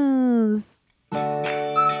news.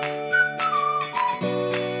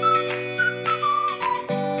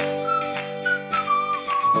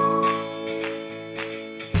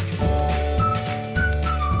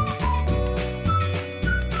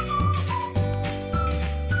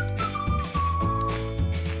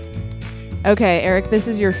 Okay, Erek, this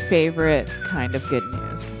is your favorite kind of good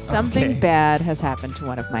news. Something bad has happened to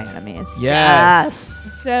one of my enemies. Yes.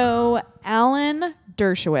 So, Alan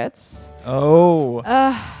Dershowitz.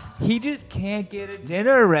 He just can't get a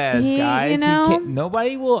dinner rest, guys. You know,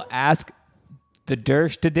 nobody will ask the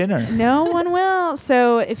Dersh to dinner. No one will.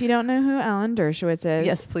 So if you don't know who Alan Dershowitz is.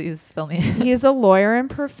 Yes, please fill me. He's a lawyer and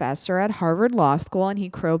professor at Harvard Law School, and he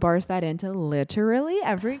crowbars that into literally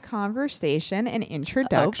every conversation and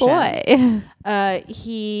introduction. Oh, boy.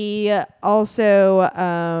 He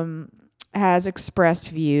also has expressed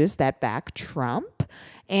views that back Trump,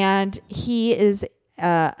 and he is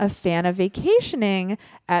a fan of vacationing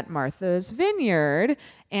at Martha's Vineyard,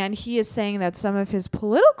 and he is saying that some of his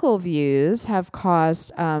political views have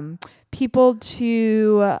caused people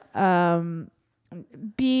to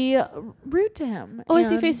be rude to him. Oh, is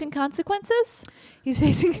he facing consequences? He's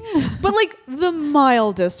facing, but like the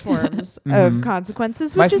mildest forms of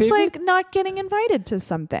consequences, which is like not getting invited to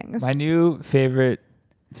some things. My new favorite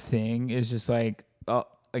thing is just like,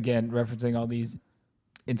 again, referencing all these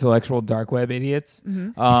intellectual dark web idiots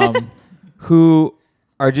who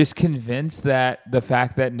are just convinced that the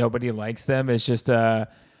fact that nobody likes them is just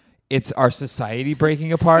it's our society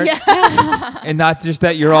breaking apart. And not just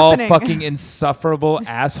that you're all fucking insufferable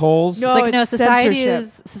assholes. No,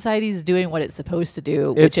 society is doing what it's supposed to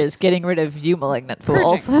do, which is getting rid of you malignant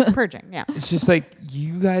fools. Purging, yeah. It's just like,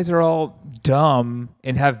 you guys are all dumb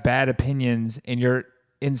and have bad opinions and you're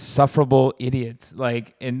insufferable idiots.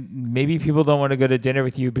 Like, and maybe people don't want to go to dinner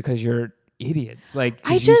with you because you're idiots. Like,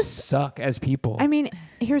 you suck as people. I mean,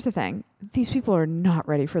 here's the thing. These people are not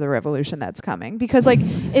ready for the revolution that's coming. Because, like,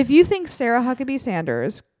 if you think Sarah Huckabee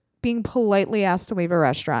Sanders being politely asked to leave a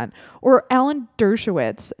restaurant, or Alan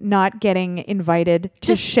Dershowitz not getting invited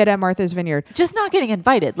to shit at Martha's Vineyard, just not getting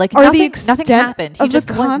invited, like nothing happened. He of just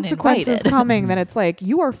the wasn't consequences invited. coming, then it's like,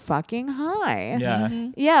 you are fucking high.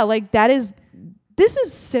 Yeah. Yeah, like this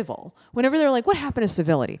is civil. Whenever they're like, what happened to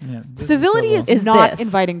civility? Yeah, civility is not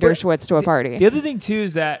inviting Dershowitz to a party. The other thing too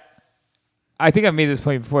is that I think I've made this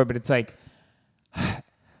point before, but it's like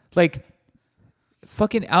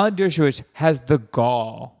fucking Alan Dershowitz has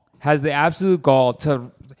the absolute gall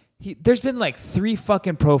to. There's been like 3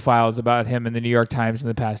 fucking profiles about him in the New York Times in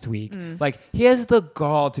the past week. Like, he has the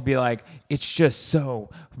gall to be like, it's just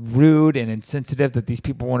so rude and insensitive that these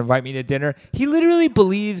people won't invite me to dinner. He literally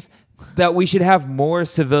believes that we should have more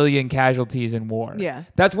civilian casualties in war. Yeah.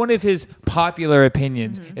 That's one of his popular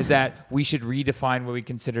opinions, is that we should redefine what we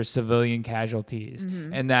consider civilian casualties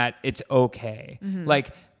and that it's okay.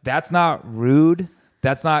 Like, that's not rude.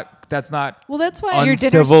 That's not Well, that's why your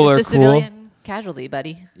dinner's uncivil just or a civilian casualty,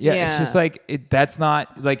 buddy. Yeah, it's just like that's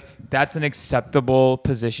not like that's an acceptable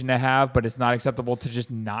position to have, but it's not acceptable to just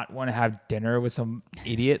not want to have dinner with some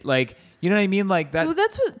idiot. Like, you know what I mean? Like that. Well,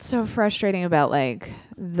 that's what's so frustrating about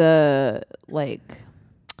the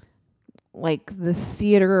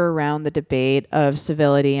theater around the debate of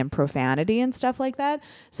civility and profanity and stuff like that.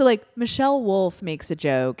 So like Michelle Wolf makes a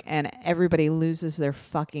joke and everybody loses their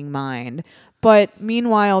fucking mind. But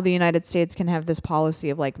meanwhile, the United States can have this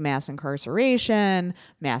policy of like mass incarceration,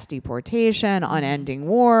 mass deportation, unending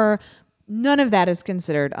war. None of that is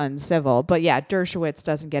considered uncivil. But yeah, Dershowitz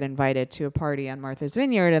doesn't get invited to a party on Martha's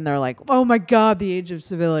Vineyard and they're like, oh my God, the age of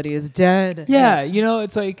civility is dead. Yeah, you know,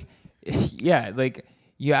 it's like, yeah, like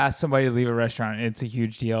you ask somebody to leave a restaurant and it's a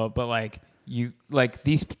huge deal, but like you, like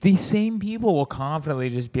these same people will confidently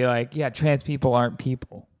just be like, yeah, trans people aren't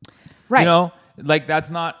people. Right. You know? Like, that's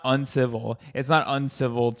not uncivil. It's not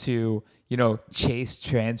uncivil to, you know, chase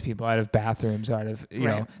trans people out of bathrooms, out of, you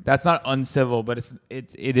know, that's not uncivil, but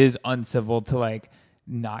it is uncivil to like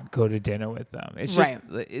not go to dinner with them. It's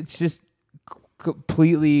just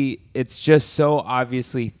completely, it's just so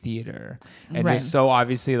obviously theater and just so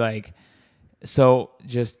obviously like, so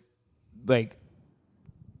just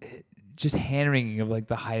hand-wringing of like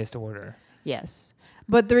the highest order. Yes.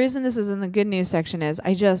 But the reason this is in the good news section is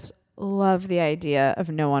I just love the idea of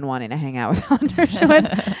no one wanting to hang out with Alan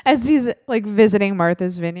Dershowitz as he's like visiting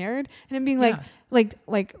Martha's Vineyard and him being like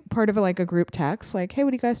part of a group text, like, hey,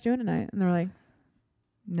 what are you guys doing tonight? And they're like,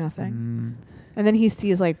 nothing. And then he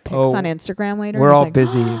sees like pics on Instagram later. We're all like,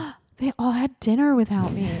 busy. They all had dinner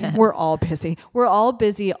without me. We're all busy. We're all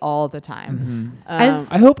busy all the time.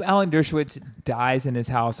 I hope Alan Dershowitz dies in his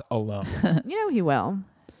house alone. You know he will.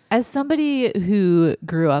 As somebody who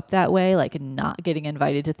grew up that way, like not getting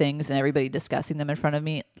invited to things and everybody discussing them in front of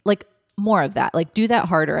me, like more of that, like do that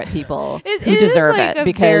harder at people who deserve it,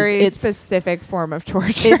 because very it's specific form of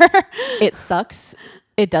torture. It sucks.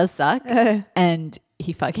 It does suck, and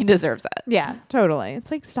he fucking deserves it. Yeah, totally.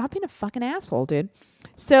 It's like, stop being a fucking asshole, dude.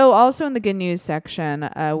 So also in the good news section,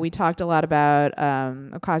 we talked a lot about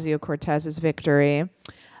Ocasio-Cortez's victory.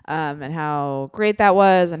 And how great that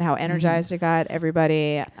was and how energized it got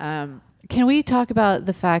everybody. Can we talk about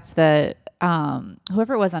the fact that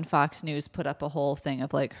whoever it was on Fox News put up a whole thing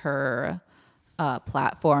of like her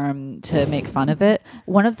platform to make fun of it?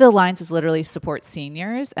 One of the lines was literally support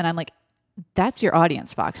seniors. And I'm like, that's your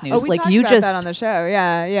audience, Fox News. Oh, we talked about that on the show.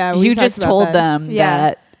 Yeah. You just told them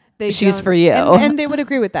that she's for you. And they would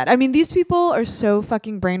agree with that. I mean, these people are so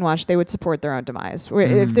fucking brainwashed, they would support their own demise.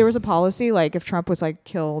 If there was a policy, like if Trump was like,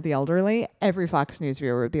 kill the elderly, every Fox News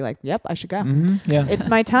viewer would be like, yep, I should go. Yeah. It's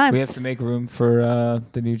my time. We have to make room for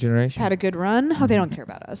the new generation. Had a good run. Oh, they don't care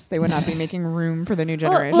about us. They would not be making room for the new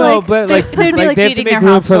generation. Well, no, but they'd be like they have to deeding their make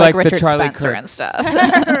room house for to like Richard the Charlie Spencer Kirks and stuff.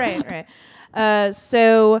 Right. But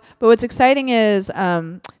what's exciting is,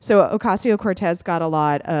 so Ocasio-Cortez got a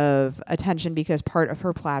lot of attention because part of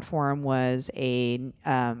her platform was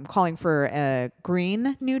calling for a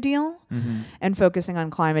Green New Deal and focusing on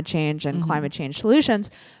climate change and climate change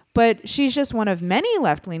solutions. But she's just one of many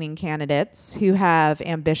left-leaning candidates who have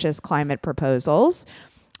ambitious climate proposals.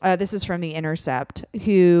 This is from The Intercept,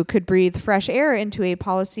 who could breathe fresh air into a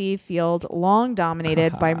policy field long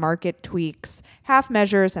dominated by market tweaks, half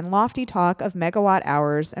measures, and lofty talk of megawatt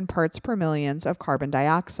hours and parts per millions of carbon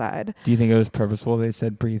dioxide. Do you think it was purposeful? They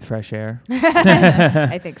said breathe fresh air.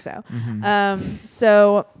 I think so.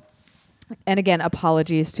 Mm-hmm. And again,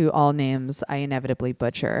 apologies to all names I inevitably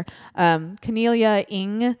butcher. Cornelia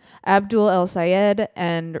Ng, Abdul El Sayed,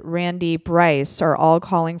 and Randy Bryce are all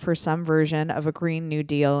calling for some version of a Green New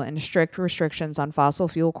Deal and strict restrictions on fossil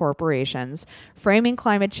fuel corporations, framing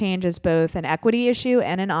climate change as both an equity issue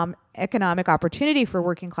and an economic opportunity for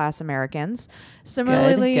working class Americans.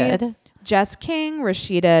 Similarly, Good. Jess King,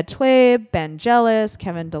 Rashida Tlaib, Ben Jealous,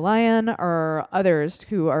 Kevin DeLyon are others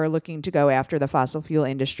who are looking to go after the fossil fuel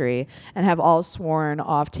industry and have all sworn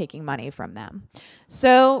off taking money from them.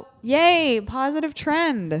 So, yay, positive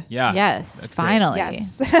trend. Yeah. Yes, That's finally.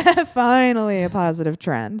 Yes, finally a positive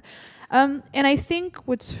trend. And I think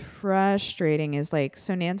what's frustrating is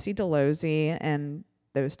so Nancy Pelosi and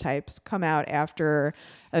those types come out after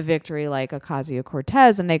a victory like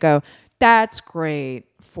Ocasio-Cortez and they go, that's great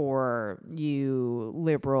for you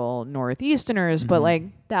liberal Northeasterners, but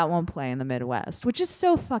that won't play in the Midwest, which is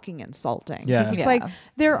so fucking insulting. Yeah. Because it's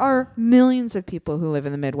there are millions of people who live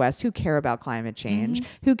in the Midwest who care about climate change,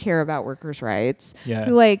 who care about workers' rights,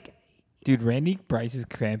 who Dude, Randy Bryce's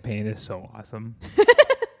campaign is so awesome.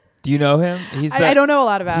 Do you know him? I don't know a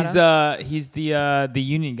lot about him. He's the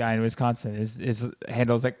union guy in Wisconsin. His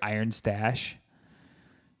handle's Iron Stash.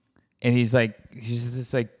 And he's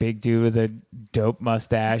this big dude with a dope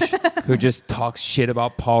mustache who just talks shit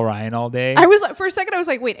about Paul Ryan all day. For a second, I was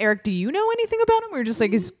like, wait, Erek, do you know anything about him? Or just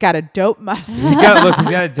he's got a dope mustache. He's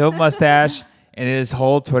got a dope mustache, and his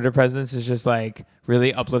whole Twitter presence is just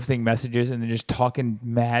really uplifting messages and then just talking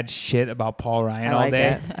mad shit about Paul Ryan all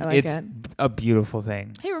day. It's a beautiful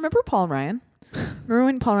thing. Hey, remember Paul Ryan? Remember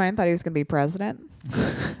when Paul Ryan thought he was going to be president?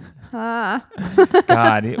 God,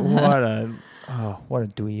 what a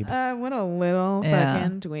dweeb. What a little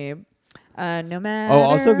fucking dweeb. No matter. Oh,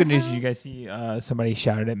 also good news. Did you guys see somebody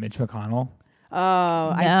shouted at Mitch McConnell? Oh,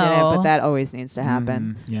 I didn't, but that always needs to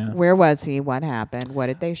happen. Yeah. Where was he? What happened? What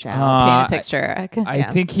did they shout? Paint a picture. I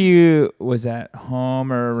think he was at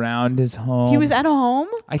home or around his home. He was at home?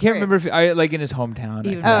 I can't remember if in his hometown.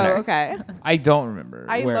 Okay. I don't remember.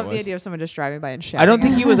 I where love it the was. idea of someone just driving by and shouting. I don't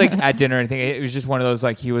think he was at dinner or anything. It was just one of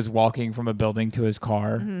those he was walking from a building to his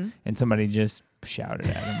car and somebody just shouted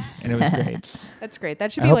at him, and it was great. That's great.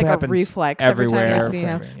 That should be a reflex every time you see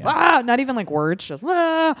him. Yeah. Not even words, just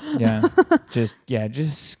yeah,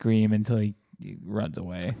 just scream until he runs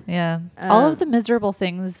away. Yeah, all of the miserable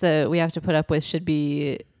things that we have to put up with should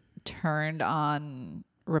be turned on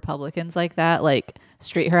Republicans like that,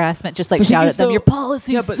 street harassment. Just shout at them, your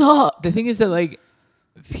policies suck. The thing is that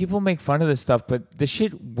people make fun of this stuff, but this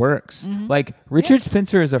shit works. Richard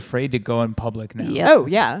Spencer is afraid to go in public now. Yep. Oh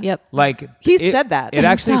yeah. Yep. He said that it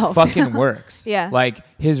actually himself. fucking works. Yeah.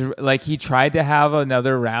 He tried to have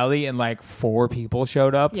another rally and 4 people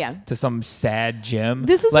showed up to some sad gym.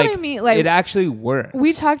 This is what I mean. It actually works.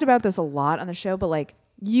 We talked about this a lot on the show, but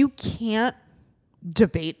you can't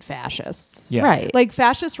debate fascists. Yeah. Right.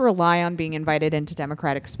 Fascists rely on being invited into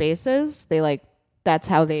democratic spaces. They that's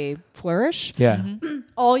how they flourish. Yeah.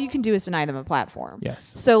 All you can do is deny them a platform.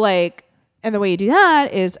 Yes. So and the way you do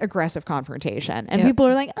that is aggressive confrontation. And people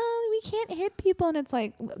are we can't hit people. And it's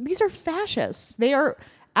these are fascists. They are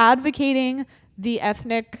advocating the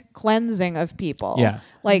ethnic cleansing of people. Yeah.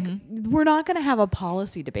 We're not going to have a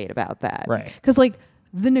policy debate about that. Right. Because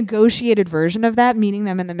the negotiated version of that, meeting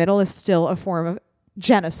them in the middle, is still a form of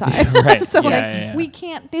genocide. Right. So Yeah. we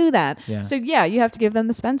can't do that. Yeah. So you have to give them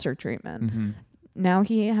the Spencer treatment. Now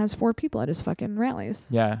he has 4 people at his fucking rallies.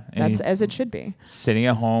 Yeah. And That's as it should be. sitting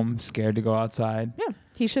at home, scared to go outside. Yeah.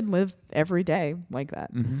 He should live every day like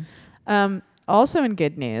that. Also in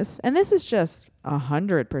good news, and this is just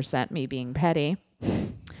 100% me being petty,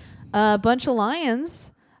 a bunch of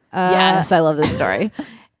lions. Yes, I love this story.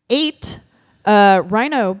 8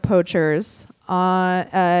 rhino poachers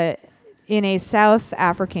in a South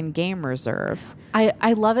African game reserve.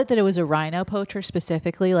 I love it that it was a rhino poacher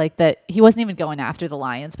specifically, that he wasn't even going after the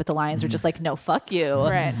lions, but the lions were just no, fuck you.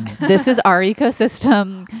 Right. This is our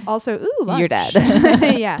ecosystem. Also, lunch. You're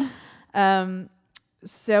dead. Yeah.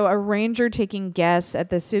 So a ranger taking guests at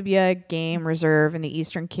the Subia Game Reserve in the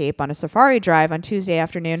Eastern Cape on a safari drive on Tuesday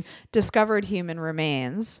afternoon discovered human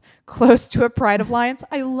remains close to a pride of lions.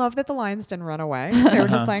 I love that the lions didn't run away. They were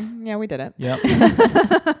just yeah, we did it. Yep.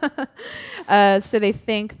 So they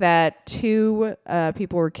think that 2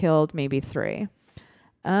 people were killed, maybe 3.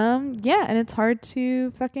 Yeah, and it's hard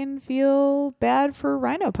to fucking feel bad for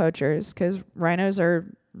rhino poachers because rhinos are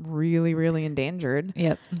really, really endangered.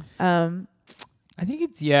 Yep. I think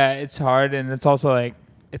it's hard, and it's also like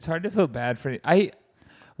it's hard to feel bad for.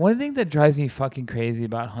 One thing that drives me fucking crazy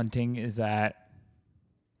about hunting is that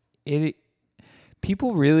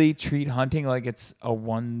people really treat hunting like it's a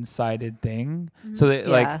one-sided thing. Mm-hmm. So that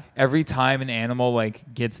like every time an animal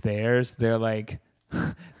like gets theirs, they're like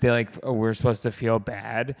oh, we're supposed to feel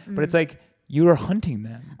bad, but it's like you are hunting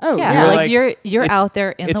them. Oh yeah, you're out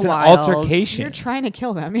there in the wild. It's an altercation. You're trying to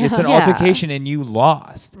kill them. Yeah. It's an altercation, and you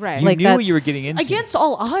lost. Right, you knew what you were getting into. Against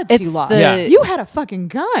all odds, you lost. Yeah. You had a fucking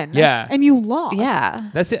gun. Yeah, and you lost. Yeah,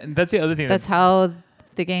 that's it. That's the other thing. That's how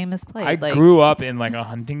the game is played. I grew up in like a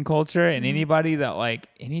hunting culture, and anybody that like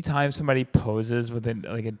anytime somebody poses with a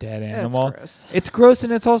dead animal, it's gross,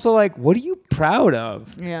 and it's also like, what are you proud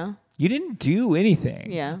of? Yeah. You didn't do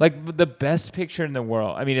anything. Yeah. Like the best picture in the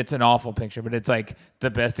world. I mean, it's an awful picture, but it's like the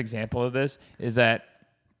best example of this is that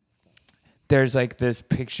there's like this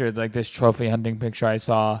picture, like this trophy hunting picture I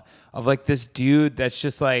saw of like this dude that's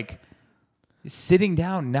just like sitting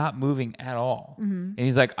down, not moving at all. Mm-hmm. And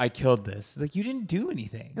he's like, I killed this. Like, you didn't do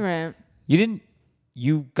anything. Right.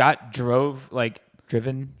 You got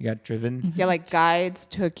driven. You got driven. Yeah, like guides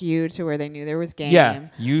took you to where they knew there was game. Yeah.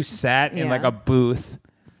 You sat in like a booth,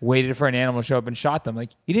 waited for an animal to show up and shot them. Like,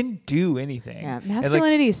 you didn't do anything. Yeah,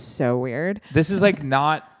 masculinity is so weird. This is like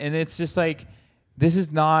not, and it's just like, this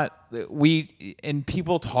is not, and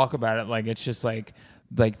people talk about it like it's just like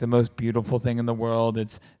the most beautiful thing in the world.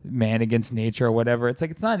 It's man against nature or whatever. It's like,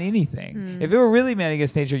 it's not anything. If it were really man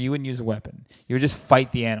against nature, you wouldn't use a weapon. You would just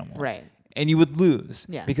fight the animal. Right. And you would lose.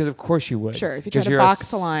 Yeah. Because of course you would. Sure. If you try to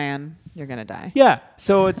box a lion, you're going to die. Yeah.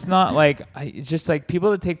 So it's not like, it's just like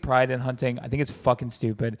people that take pride in hunting, I think it's fucking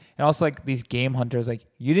stupid. And also like these game hunters, like,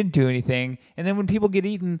 you didn't do anything. And then when people get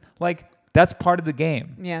eaten, like, that's part of the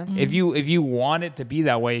game. Yeah. Mm-hmm. If you want it to be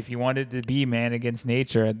that way, if you want it to be man against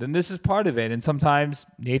nature, then this is part of it. And sometimes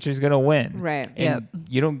nature's going to win. Right. And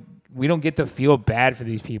we don't get to feel bad for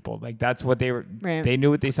these people. Like, that's what they were. Right. They knew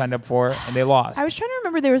what they signed up for, and they lost. I was trying to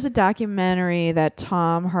remember. There was a documentary that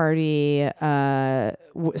Tom Hardy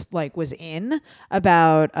was in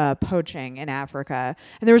about poaching in Africa,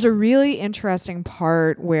 and there was a really interesting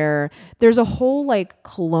part where there's a whole like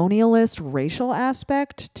colonialist racial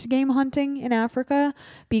aspect to game hunting in Africa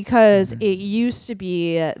because it used to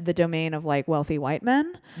be the domain of like wealthy white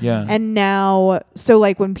men. Yeah. And now, so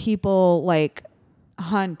like when people like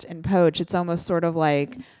hunt and poach, it's almost sort of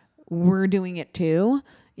like we're doing it too,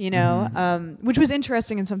 you know, Mm-hmm. which was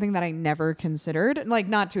interesting and something that I never considered, like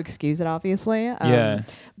not to excuse it, obviously. Yeah.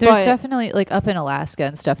 There's definitely like up in Alaska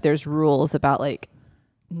and stuff, there's rules about like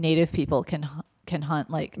native people can hunt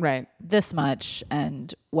like this much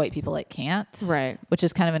and white people like can't. Right. Which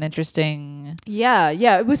is kind of an interesting. Yeah.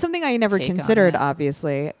 It was something I never considered,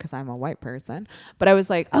 obviously, because I'm a white person. But I was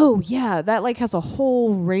like, oh yeah, that like has a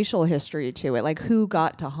whole racial history to it, like who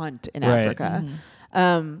got to hunt in Africa.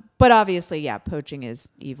 Mm-hmm. But obviously, yeah, poaching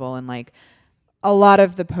is evil, and like a lot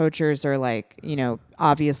of the poachers are like, you know,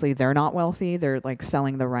 obviously they're not wealthy. They're like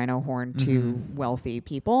selling the rhino horn to wealthy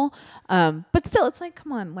people. But still, it's like,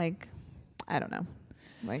 come on, like, I don't know.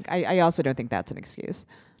 Like, I also don't think that's an excuse.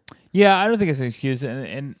 Yeah, I don't think it's an excuse.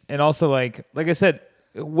 And also, like I said,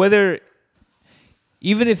 whether,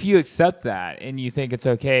 even if you accept that and you think it's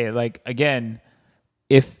okay, like, again,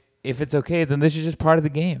 if it's okay, then this is just part of the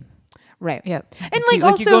game. Right. Yeah. And like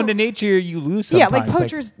also, you go into nature, you lose sometimes. Yeah, like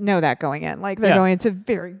poachers know that going in. Like they're going into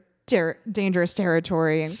very dangerous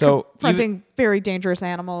territory and confronting very dangerous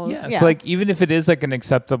animals. Yeah. So like even if it is like an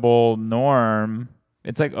acceptable norm,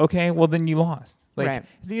 it's like, okay, well then you lost. Like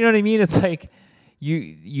you know what I mean? It's like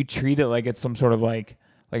you treat it like it's some sort of like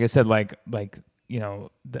I said, like you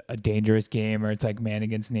know, a dangerous game, or it's like man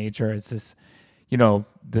against nature. It's this, you know,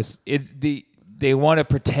 they want to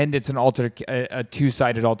pretend it's a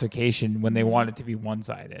two-sided altercation when they want it to be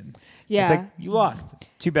one-sided. Yeah. It's like, you lost.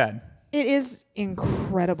 Too bad. It is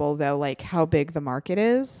incredible, though, like how big the market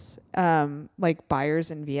is. Like buyers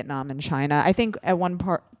in Vietnam and China. I think at one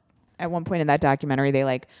point in that documentary, they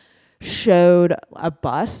like showed a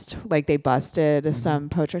bust. Like they busted some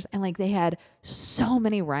poachers, and like they had so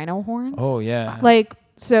many rhino horns. Oh, yeah. Like,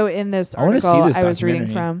 so in this article I was reading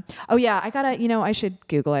from, I should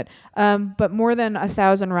Google it. But more than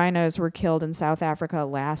 1,000 rhinos were killed in South Africa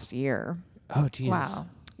last year. Oh, Jesus. Wow.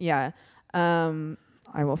 Yeah.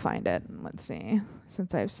 I will find it. Let's see.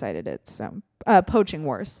 Since I've cited it. So, poaching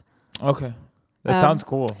wars. Okay. That sounds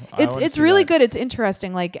cool. It's really good. It's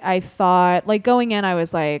interesting. Like I thought, like going in, I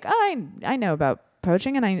was like, I know about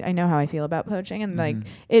poaching, and I know how I feel about poaching, and like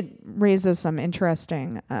it raises some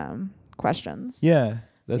interesting questions. Yeah,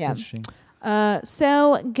 that's interesting.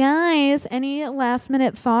 So guys, any last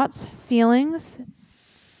minute thoughts, feelings,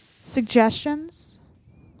 suggestions?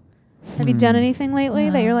 Have you done anything lately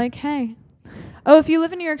that you're like, hey? Oh, if you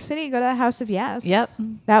live in New York City, go to the House of Yes. Yep.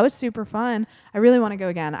 That was super fun. I really want to go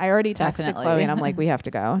again. I already texted Definitely. Chloe and I'm like, we have to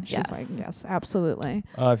go. And she's Yes. like, yes, absolutely.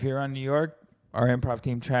 If you're on New York, our improv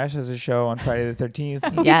team Trash has a show on Friday the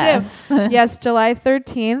 13th. Yes. Yes, July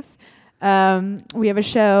 13th. We have a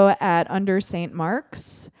show at Under St.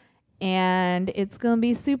 Mark's, and it's going to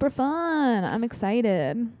be super fun. I'm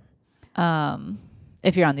excited.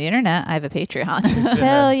 If you're on the internet, I have a Patreon.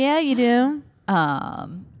 Hell yeah, you do.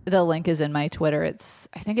 The link is in my Twitter. I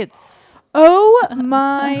think it's. Oh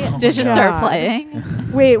my! Did you start playing?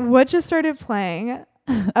 Wait, what just started playing?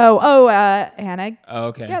 Hannah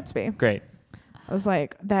Okay. Gatsby. Great. I was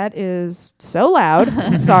like, that is so loud.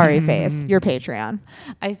 Sorry, Faith. Your Patreon.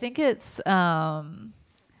 I think it's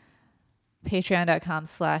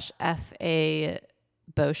patreon.com/FA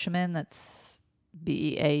Beauchemin. That's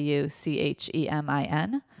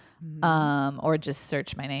BEAUCHEMIN. Or just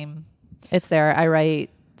search my name. It's there. I write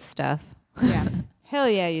stuff. Yeah. Hell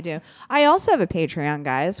yeah, you do. I also have a Patreon,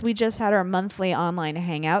 guys. We just had our monthly online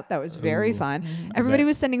hangout. That was very fun. Everybody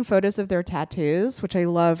was sending photos of their tattoos, which I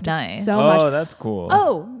loved so much. Oh, that's cool.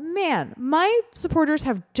 Oh, man. My supporters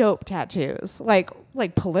have dope tattoos. Like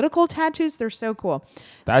political tattoos. They're so cool.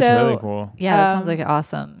 That's really cool. Yeah, that sounds like an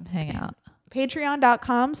awesome hangout.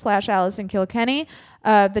 Patreon.com/Allison Kilkenny.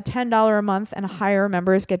 The $10 a month and higher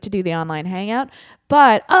members get to do the online hangout.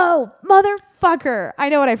 But, oh, motherfucker. I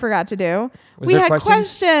know what I forgot to do. We had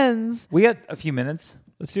questions. We got a few minutes.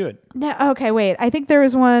 Let's do it. No, okay, wait. I think there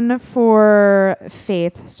was one for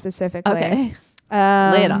Faith specifically. Okay.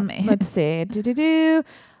 Lay it on me. Let's see.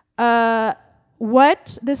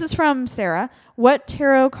 This is from Sarah. What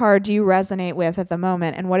tarot card do you resonate with at the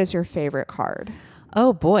moment, and what is your favorite card?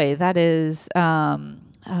 Oh boy, that is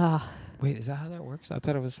Wait, is that how that works? I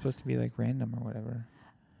thought it was supposed to be like random or whatever.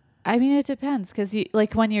 I mean, it depends because you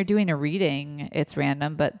like when you're doing a reading, it's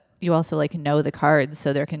random, but you also like know the cards,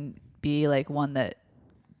 so there can be like one that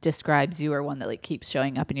describes you or one that like keeps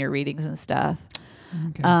showing up in your readings and stuff.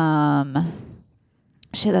 Okay.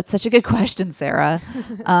 Shit, that's such a good question, Sarah.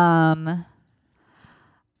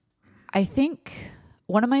 I think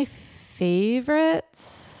one of my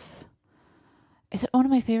favorites. Is it one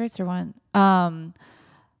of my favorites or one?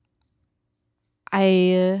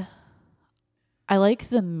 I like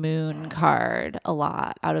the moon card a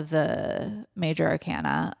lot out of the major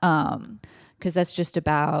arcana. Because that's just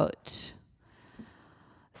about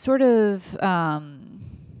sort of I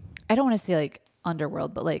don't want to say like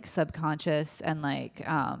underworld, but like subconscious and like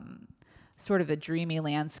sort of a dreamy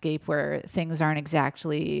landscape where things aren't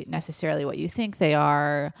exactly necessarily what you think they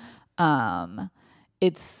are.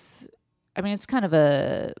 It's kind of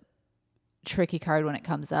a tricky card when it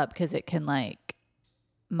comes up because it can like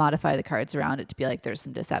modify the cards around it to be like there's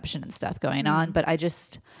some deception and stuff going on. But I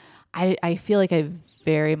feel like I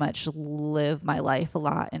very much live my life a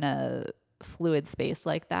lot in a fluid space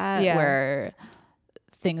like that where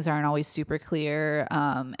things aren't always super clear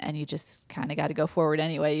and you just kind of got to go forward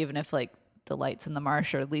anyway, even if like the lights in the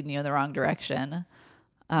marsh are leading you in the wrong direction.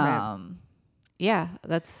 Right. Yeah,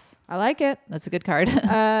 I like it. That's a good card.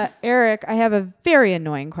 Erek, I have a very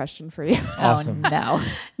annoying question for you. Awesome. Oh, no.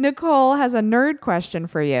 Nicole has a nerd question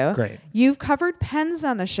for you. Great. You've covered pens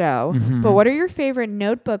on the show, but what are your favorite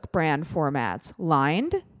notebook brand formats?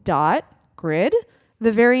 Lined, dot, grid,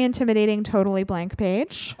 the very intimidating totally blank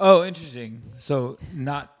page? Oh, interesting. So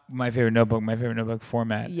not my favorite notebook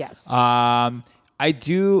format. Yes. I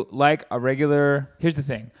do like a regular, here's the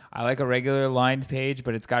thing. I like a regular lined page,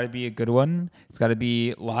 but it's got to be a good one. It's got to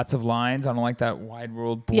be lots of lines. I don't like that wide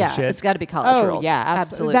ruled bullshit. Yeah, it's got to be college rules. Yeah,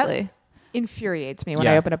 absolutely. That infuriates me when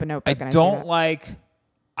I open up a notebook. Here's the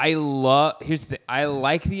thing. I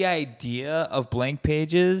like the idea of blank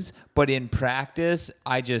pages, but in practice,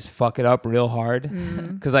 I just fuck it up real hard.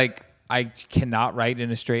 Because I cannot write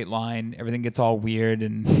in a straight line. Everything gets all weird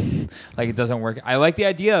and like it doesn't work. I like the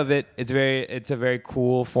idea of it. It's a very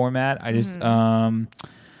cool format. I just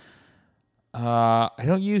I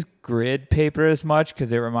don't use grid paper as much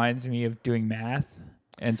because it reminds me of doing math.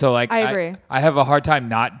 And so like I agree. I have a hard time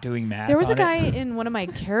not doing math. There was a guy in one of my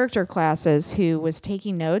character classes who was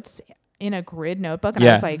taking notes in a grid notebook, and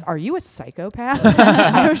I was like, are you a psychopath?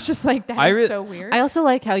 I was just like, that is so weird. I also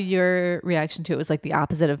like how your reaction to it was like the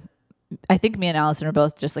opposite of, I think me and Allison are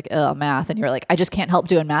both just like, math. And you're like, I just can't help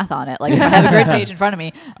doing math on it. Like if I have a grid page in front of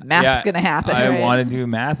me, math's going to happen. I want to do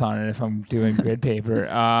math on it if I'm doing grid paper.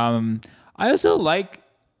 I also like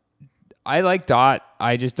Dot.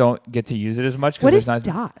 I just don't get to use it as much. What is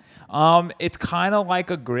Dot? It's kind of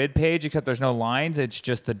like a grid page, except there's no lines. It's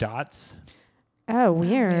just the dots. Oh,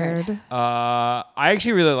 weird. I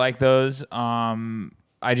actually really like those.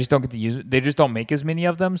 I just don't get to use it. They just don't make as many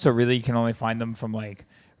of them, so really you can only find them from like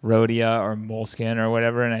Rhodia or Moleskine or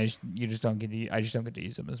whatever, and I just don't get to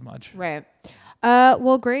use them as much. Right.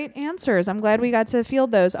 Well, great answers. I'm glad we got to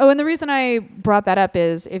field those. Oh, and the reason I brought that up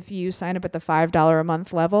is if you sign up at the $5 a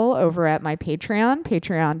month level over at my Patreon,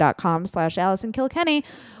 patreon.com/AllisonKilkenny,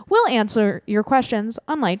 we'll answer your questions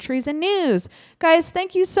on Light Treason News. Guys,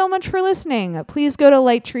 thank you so much for listening. Please go to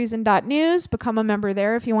lighttreason.news, become a member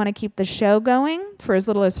there if you want to keep the show going for as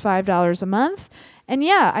little as $5 a month. And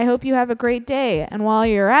yeah, I hope you have a great day. And while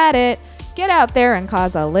you're at it, get out there and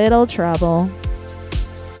cause a little trouble.